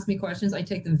people ask me questions, I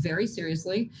take them very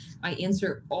seriously. I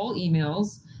answer all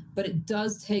emails, but it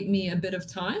does take me a bit of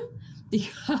time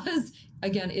because,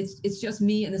 again, it's just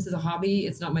me, and this is a hobby.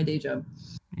 It's not my day job.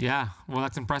 Yeah, well,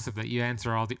 that's impressive that you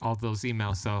answer all those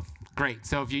emails. So great.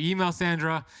 So if you email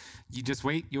Sandra, you just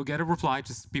wait. You'll get a reply.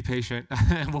 Just be patient.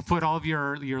 And we'll put all of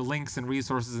your links and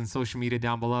resources and social media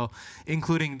down below,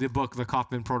 including the book, The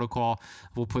Kaufmann Protocol.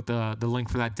 We'll put the link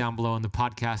for that down below in the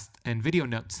podcast and video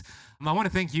notes. I want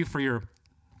to thank you for your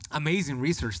amazing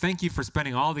research. Thank you for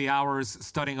spending all the hours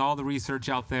studying all the research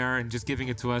out there and just giving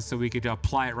it to us so we could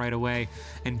apply it right away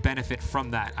and benefit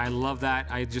from that. I love that.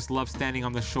 I just love standing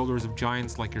on the shoulders of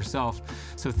giants like yourself.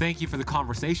 So thank you for the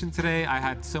conversation today. I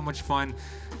had so much fun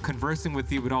conversing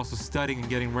with you, but also studying and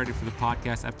getting ready for the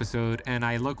podcast episode. And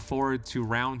I look forward to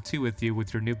round 2 with you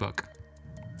with your new book.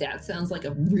 That sounds like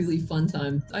a really fun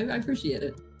time. I appreciate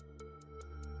it.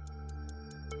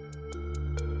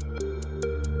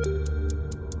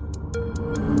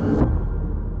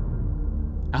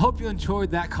 I hope you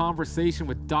enjoyed that conversation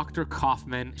with Dr.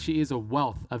 Kaufmann. She is a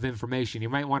wealth of information. You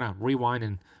might want to rewind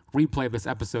and replay this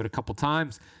episode a couple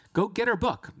times. Go get her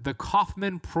book, The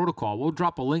Kaufmann Protocol. We'll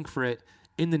drop a link for it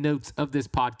in the notes of this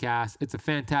podcast. It's a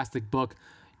fantastic book.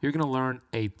 You're going to learn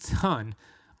a ton.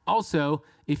 Also,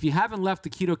 if you haven't left the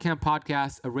Keto Camp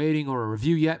podcast a rating or a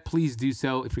review yet, please do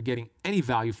so. If you're getting any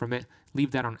value from it,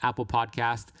 leave that on Apple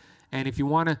Podcast. And if you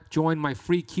want to join my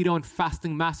free keto and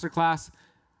fasting masterclass,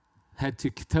 head to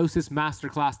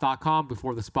ketosismasterclass.com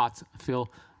before the spots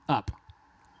fill up.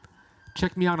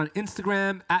 Check me out on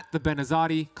Instagram at The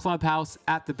Benazati, Clubhouse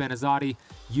at The Benazati,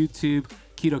 YouTube,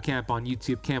 Keto Camp on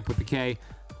YouTube, Camp with a K.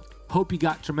 Hope you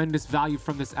got tremendous value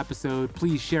from this episode.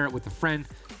 Please share it with a friend,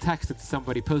 text it to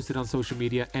somebody, post it on social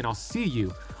media, and I'll see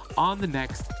you on the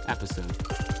next episode.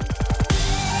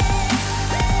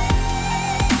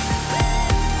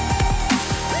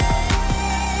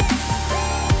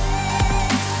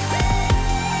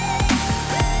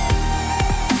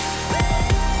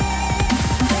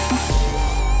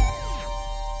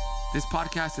 This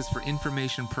podcast is for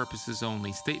information purposes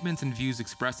only. Statements and views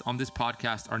expressed on this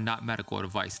podcast are not medical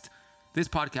advice. This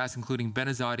podcast, including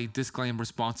Benazati, disclaims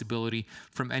responsibility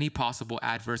from any possible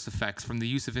adverse effects from the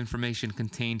use of information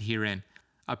contained herein.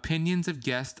 Opinions of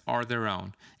guests are their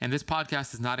own, and this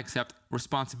podcast does not accept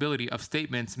responsibility of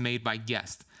statements made by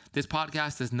guests. This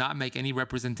podcast does not make any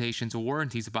representations or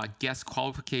warranties about guest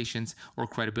qualifications or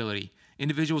credibility.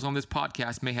 Individuals on this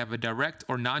podcast may have a direct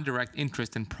or non-direct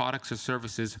interest in products or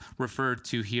services referred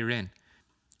to herein.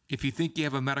 If you think you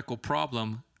have a medical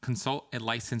problem, consult a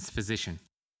licensed physician.